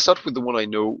 I'll start with the one I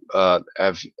know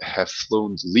have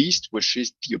flown the least, which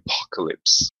is the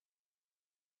Apocalypse.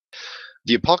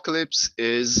 The Apocalypse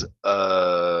is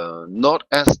not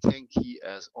as tanky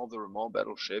as other Amarr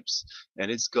battleships, and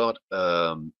it's got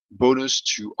bonus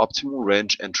to optimal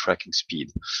range and tracking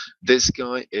speed. This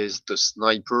guy is the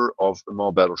sniper of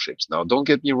Amarr battleships. Now, don't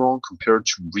get me wrong, compared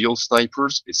to real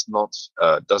snipers, it's not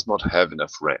does not have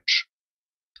enough range.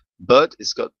 But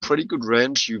it's got pretty good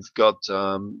range. You've got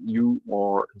you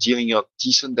are dealing out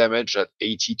decent damage at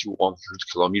 80 to 100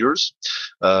 kilometers.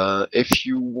 If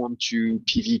you want to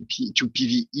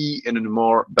PvE in an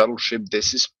Amarr battleship,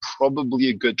 this is probably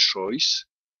a good choice.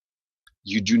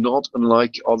 You do not,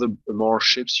 unlike other Amarr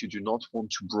ships, you do not want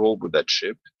to brawl with that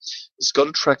ship. It's got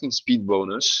a tracking speed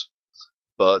bonus,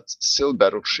 but still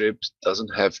battleship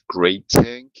doesn't have great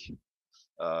tank.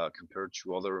 Compared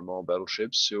to other Amarr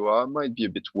battleships, so I might be a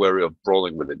bit wary of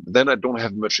brawling with it. But then I don't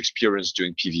have much experience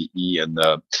doing PvE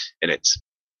in it.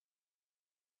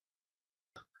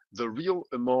 The real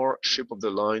Amarr ship of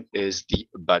the line is the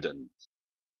Abaddon.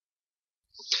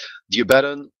 The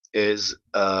Abaddon is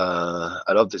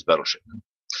I love this battleship.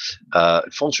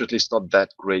 Unfortunately, it's not that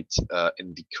great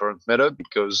in the current meta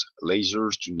because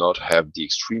lasers do not have the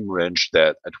extreme range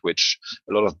that at which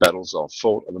a lot of battles are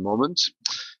fought at the moment.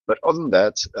 But other than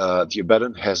that, the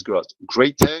Abaddon has got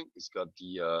great tank. It's got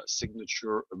the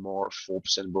signature Amarr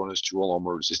 4% bonus to all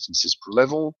armor resistances per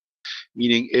level,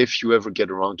 meaning if you ever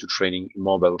get around to training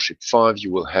Amarr Battleship 5,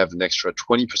 you will have an extra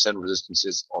 20%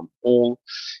 resistances on all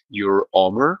your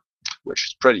armor, which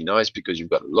is pretty nice because you've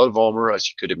got a lot of armor, as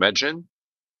you could imagine.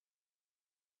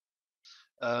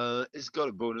 It's got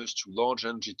a bonus to large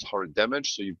energy turret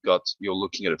damage, so you're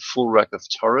looking at a full rack of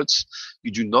turrets.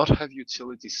 You do not have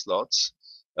utility slots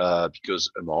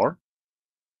because Amarr.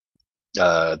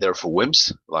 They're for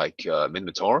wimps like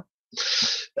Minmatar.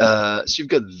 So you've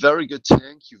got very good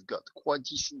tank. You've got quite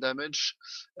decent damage.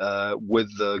 With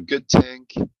a good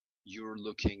tank, you're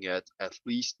looking at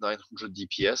least 900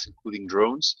 DPS, including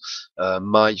drones.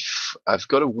 I've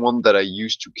got a one that I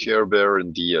use to Care Bear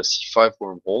in the C5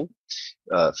 wormhole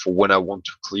for when I want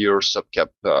to clear subcap.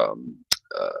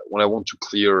 When I want to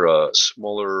clear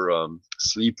smaller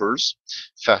sleepers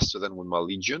faster than with my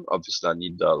Legion. Obviously, I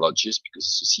need Logis because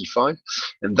it's a C5.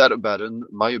 And that Abaddon,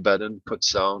 my Abaddon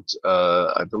puts out,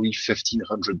 I believe,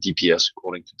 1500 DPS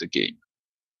according to the game.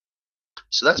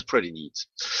 So that's pretty neat.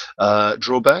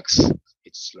 Drawbacks,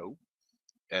 it's slow.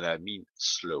 And I mean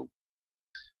slow.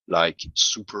 Like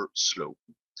super slow.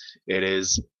 It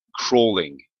is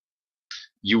crawling.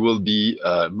 You will be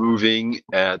moving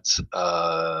at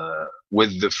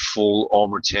with the full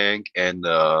armor tank and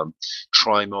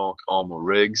Trimark armor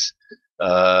rigs.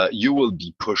 You will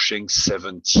be pushing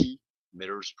 70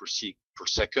 meters per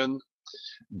second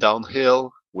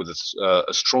downhill with a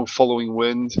strong following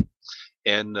wind,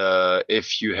 and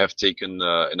if you have taken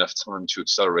enough time to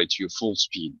accelerate to your full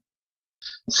speed.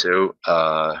 So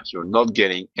you're not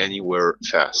getting anywhere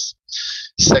fast.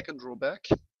 Second drawback,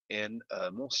 and a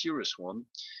more serious one,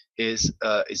 is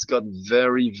it's got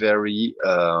very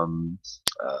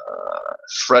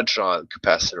fragile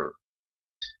capacitor.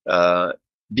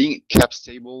 Being cap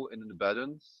stable in an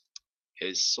Abaddon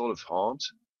is sort of hard.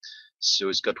 So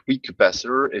it's got weak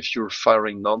capacitor. If you're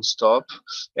firing non-stop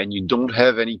and you don't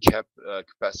have any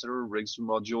capacitor rigs or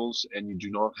modules, and you do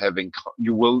not have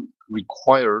you will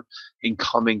require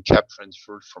incoming cap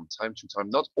transfer from time to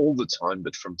time. Not all the time,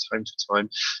 but from time to time,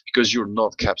 because you're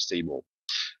not cap stable.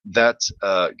 That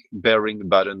bearing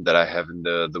button that I have in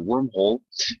the wormhole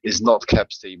is not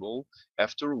cap stable.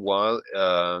 After a while,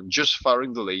 just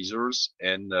firing the lasers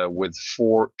and with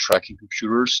 4 tracking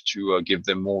computers to give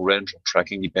them more range of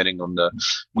tracking depending on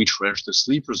which range the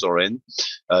sleepers are in,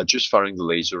 just firing the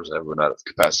lasers, I run out of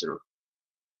capacitor.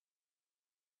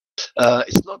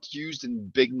 It's not used in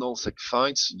big nullsec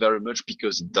fights very much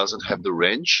because it doesn't have the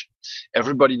range.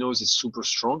 Everybody knows it's super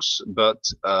strong, but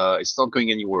it's not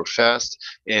going anywhere fast,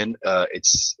 and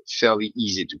it's fairly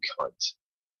easy to cut.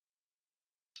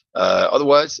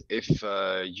 Otherwise, if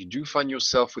you do find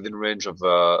yourself within range of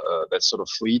that sort of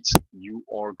fleet, you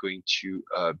are going to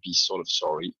be sort of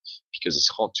sorry because it's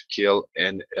hard to kill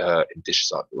and it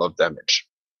dishes out a lot of damage.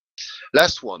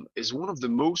 Last one is one of the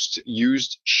most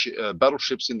used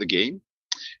battleships in the game,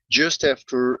 just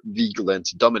after the Gallant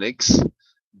Dominics,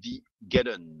 the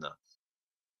Geddon.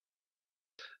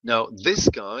 Now, this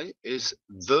guy is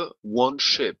the one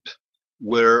ship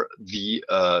where the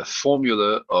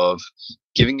formula of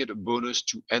giving it a bonus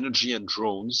to energy and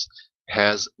drones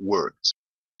has worked.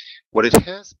 What it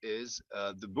has is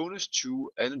the bonus to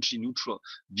energy neutral.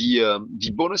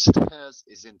 The bonus it has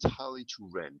is entirely to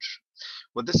range.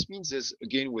 What this means is,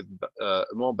 again, with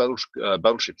Amarr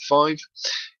Battleship 5,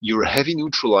 your heavy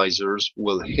neutralizers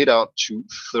will hit out to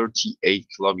 38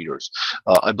 kilometers.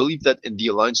 I believe that in the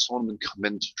Alliance tournament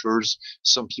commentators,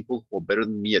 some people who are better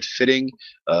than me at fitting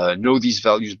know these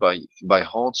values by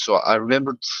heart. So I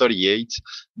remembered 38,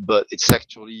 but it's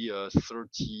actually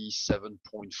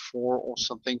 37.4 or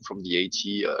something from the AT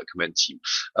command team.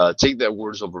 Take their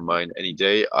words over mine any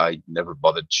day. I never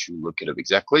bothered to look it up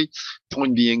exactly.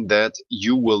 Point being that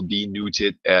you will be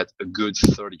neuted at a good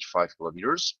 35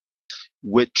 kilometers,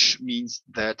 which means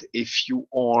that if you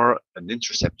are an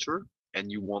interceptor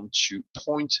and you want to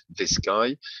point this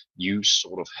guy, you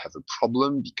sort of have a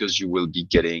problem because you will be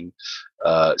getting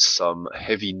some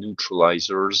heavy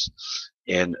neutralizers,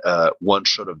 and one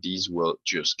shot of these will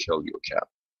just kill your cap.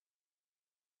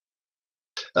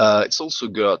 It's also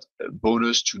got a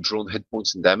bonus to drone hit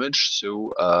points and damage.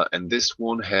 So, and this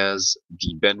one has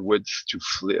the bandwidth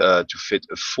to fit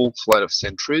a full flight of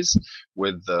sentries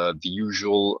with the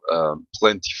usual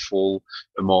plentiful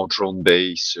Amarr drone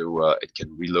bay, so it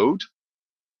can reload.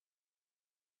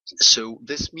 So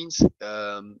this means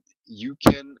you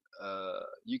can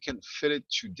fit it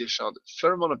to dish out a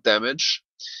fair amount of damage,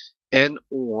 and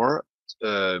or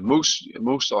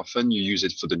most often you use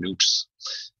it for the nukes.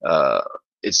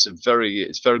 It's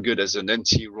very good as an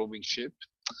anti-roaming ship,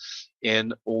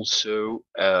 and also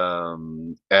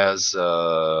as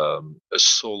a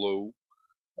solo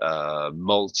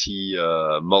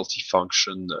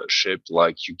multi-function ship.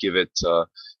 Like you give it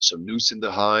some nukes in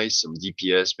the high, some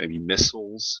DPS, maybe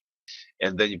missiles,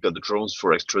 and then you've got the drones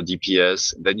for extra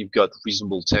DPS. And then you've got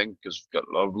reasonable tank because you've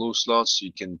got a lot of low slots, so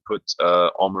you can put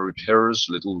armor repairers,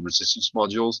 little resistance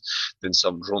modules, then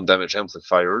some drone damage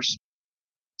amplifiers.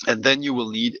 And then you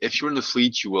will need, if you're in the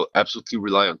fleet, you will absolutely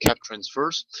rely on cap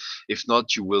transfers. If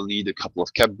not, you will need a couple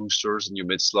of cap boosters in your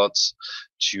mid slots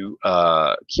to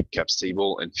keep cap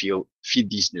stable and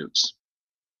feed these nukes.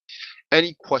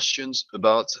 Any questions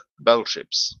about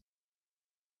battleships?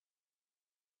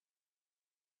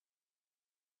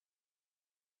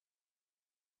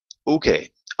 Okay,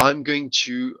 I'm going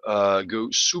to go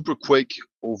super quick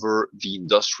over the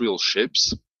industrial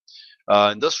ships.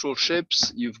 Industrial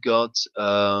ships, you've got,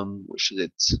 which is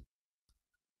it?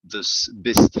 This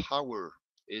tower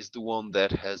is the one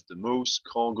that has the most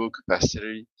cargo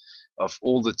capacity of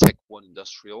all the Tech 1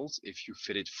 industrials. If you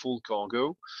fit it full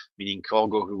cargo, meaning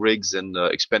cargo rigs and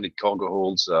expanded cargo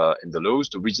holds in the lows.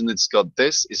 The reason it's got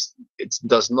this is it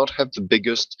does not have the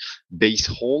biggest base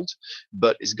hold,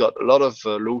 but it's got a lot of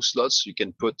low slots, so you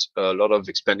can put a lot of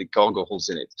expanded cargo holds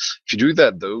in it. If you do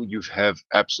that though, you have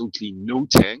absolutely no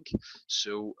tank,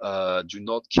 so do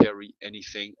not carry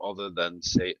anything other than,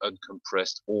 say,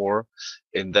 uncompressed ore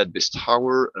in that base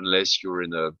tower, unless you're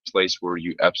in a place where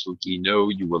you absolutely know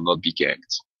you will not be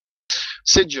ganked.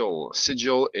 Sigil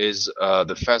is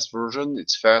the fast version.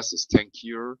 It's fast, it's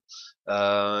tankier.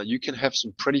 You can have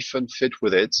some pretty fun fit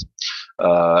with it.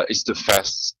 It's the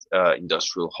fast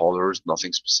industrial haulers,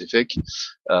 nothing specific.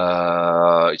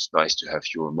 It's nice to have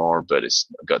your Amarr, but it's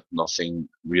got nothing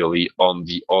really on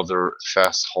the other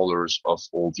fast haulers of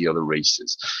all the other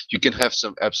races. You can have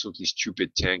some absolutely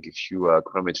stupid tank if you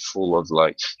cram it full of,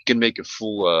 like, you can make a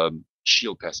full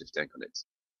shield passive tank on it.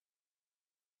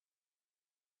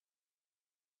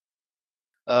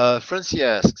 Francie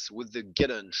asks, with the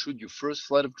Geddon, should your first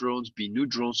flight of drones be new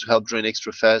drones to help drain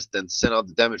extra fast, then send out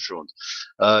the damage drones?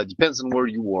 Depends on where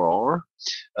you are.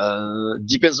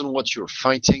 Depends on what you're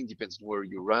fighting. Depends on where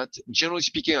you're at. Generally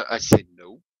speaking, I say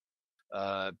no,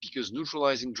 because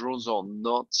neutralizing drones are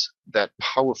not that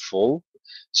powerful.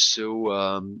 So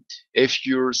if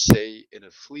you're, say, in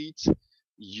a fleet,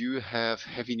 you have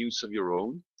heavy nukes of your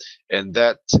own, and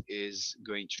that is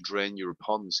going to drain your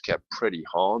opponent's cap pretty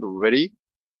hard already.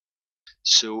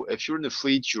 So if you're in the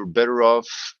fleet, you're better off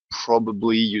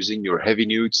probably using your heavy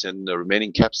nukes and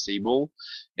remaining cap stable,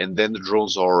 and then the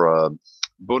drones are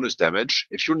bonus damage.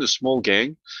 If you're in a small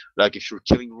gang, like if you're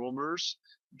killing roamers,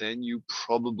 then you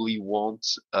probably want,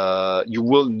 you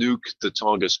will nuke the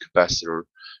target's capacitor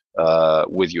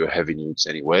with your heavy nukes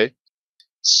anyway.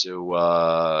 So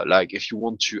like if you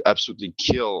want to absolutely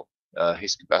kill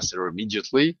his capacitor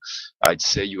immediately, I'd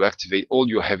say you activate all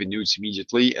your heavy nukes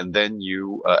immediately, and then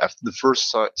you, after the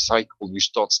first cycle, you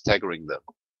start staggering them.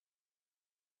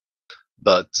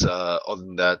 But other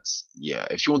than that, yeah,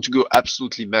 if you want to go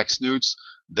absolutely max nukes,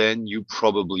 then you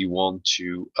probably want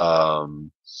to a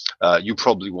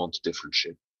different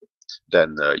ship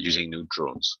than using nuke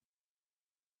drones.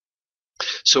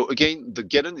 So again, the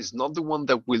Geddon is not the one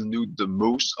that will nuke the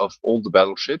most of all the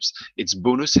battleships. Its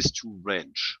bonus is to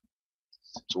range.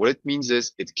 So what it means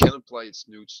is it can apply its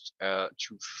nukes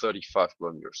to 35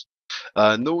 kilometers.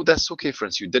 No, that's okay,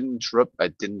 friends. You didn't interrupt. I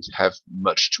didn't have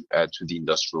much to add to the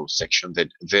industrial section.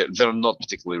 They're not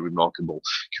particularly remarkable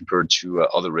compared to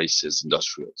other races,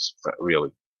 industrials,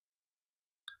 really.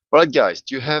 All right, guys,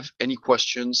 do you have any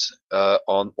questions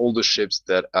on all the ships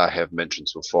that I have mentioned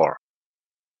so far?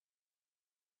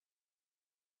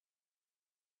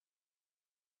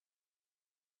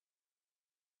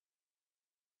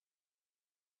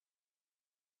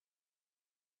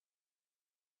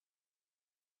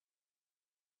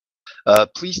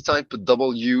 Please type a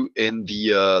W in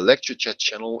the lecture chat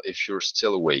channel if you're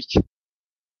still awake,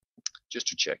 just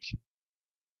to check.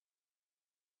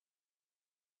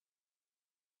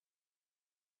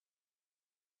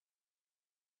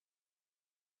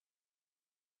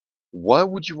 Why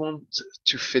would you want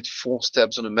to fit 4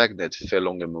 stabs on a magnet,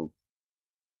 Felongemu?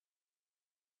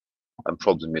 I'm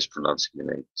probably mispronouncing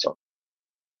your name, so.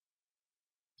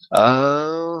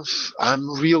 I'm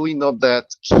really not that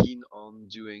keen on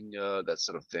doing that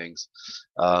sort of things.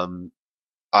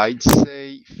 I'd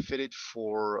say fitted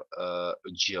for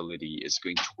agility is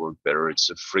going to work better. It's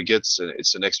a frigate, so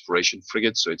it's an exploration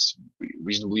frigate, so it's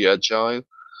reasonably agile.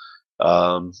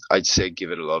 I'd say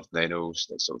give it a lot of nanos,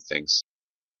 that sort of things.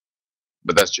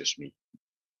 But that's just me.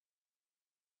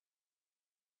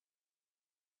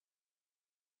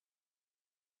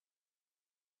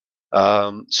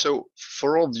 So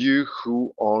for all of you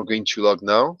who are going to log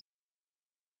now,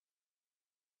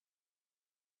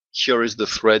 here is the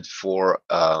thread for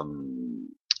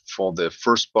the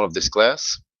first part of this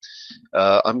class.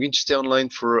 I'm going to stay online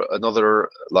for another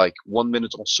like 1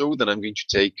 minute or so. Then I'm going to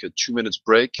take a 2 minutes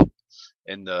break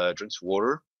and drink some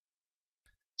water.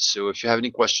 So if you have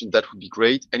any questions, that would be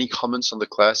great. Any comments on the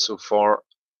class so far,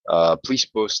 please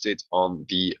post it on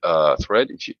the thread.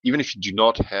 Even if you do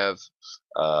not have,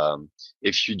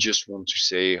 if you just want to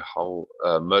say how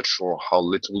much or how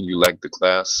little you like the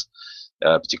class,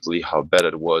 particularly how bad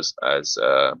it was as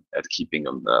at keeping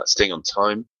on staying on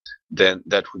time, then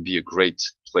that would be a great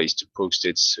place to post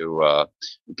it. So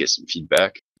we get some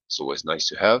feedback. It's always nice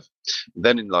to have.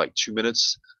 Then in like 2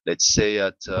 minutes, let's say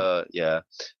at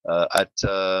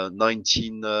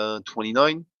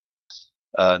 1929.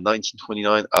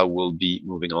 1929, I will be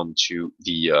moving on to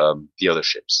the other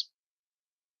ships.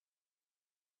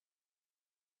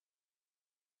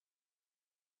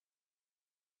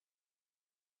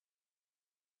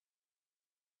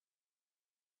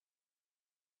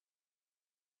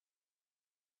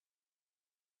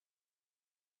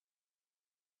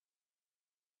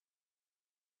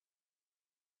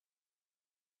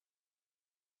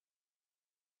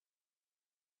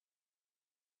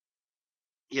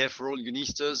 Yeah, for all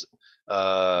Unistas,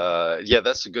 yeah,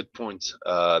 that's a good point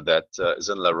that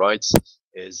Zenla writes,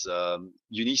 is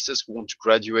Unistas who want to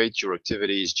graduate, your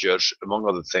activity is judged, among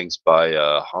other things, by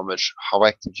how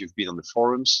active you've been on the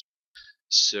forums.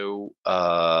 So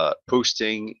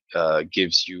posting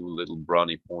gives you little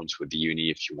brownie points with the uni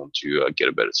if you want to get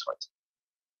a better site.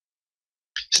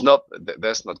 It's not,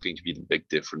 that's not going to be the big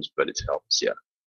difference, but it helps, yeah.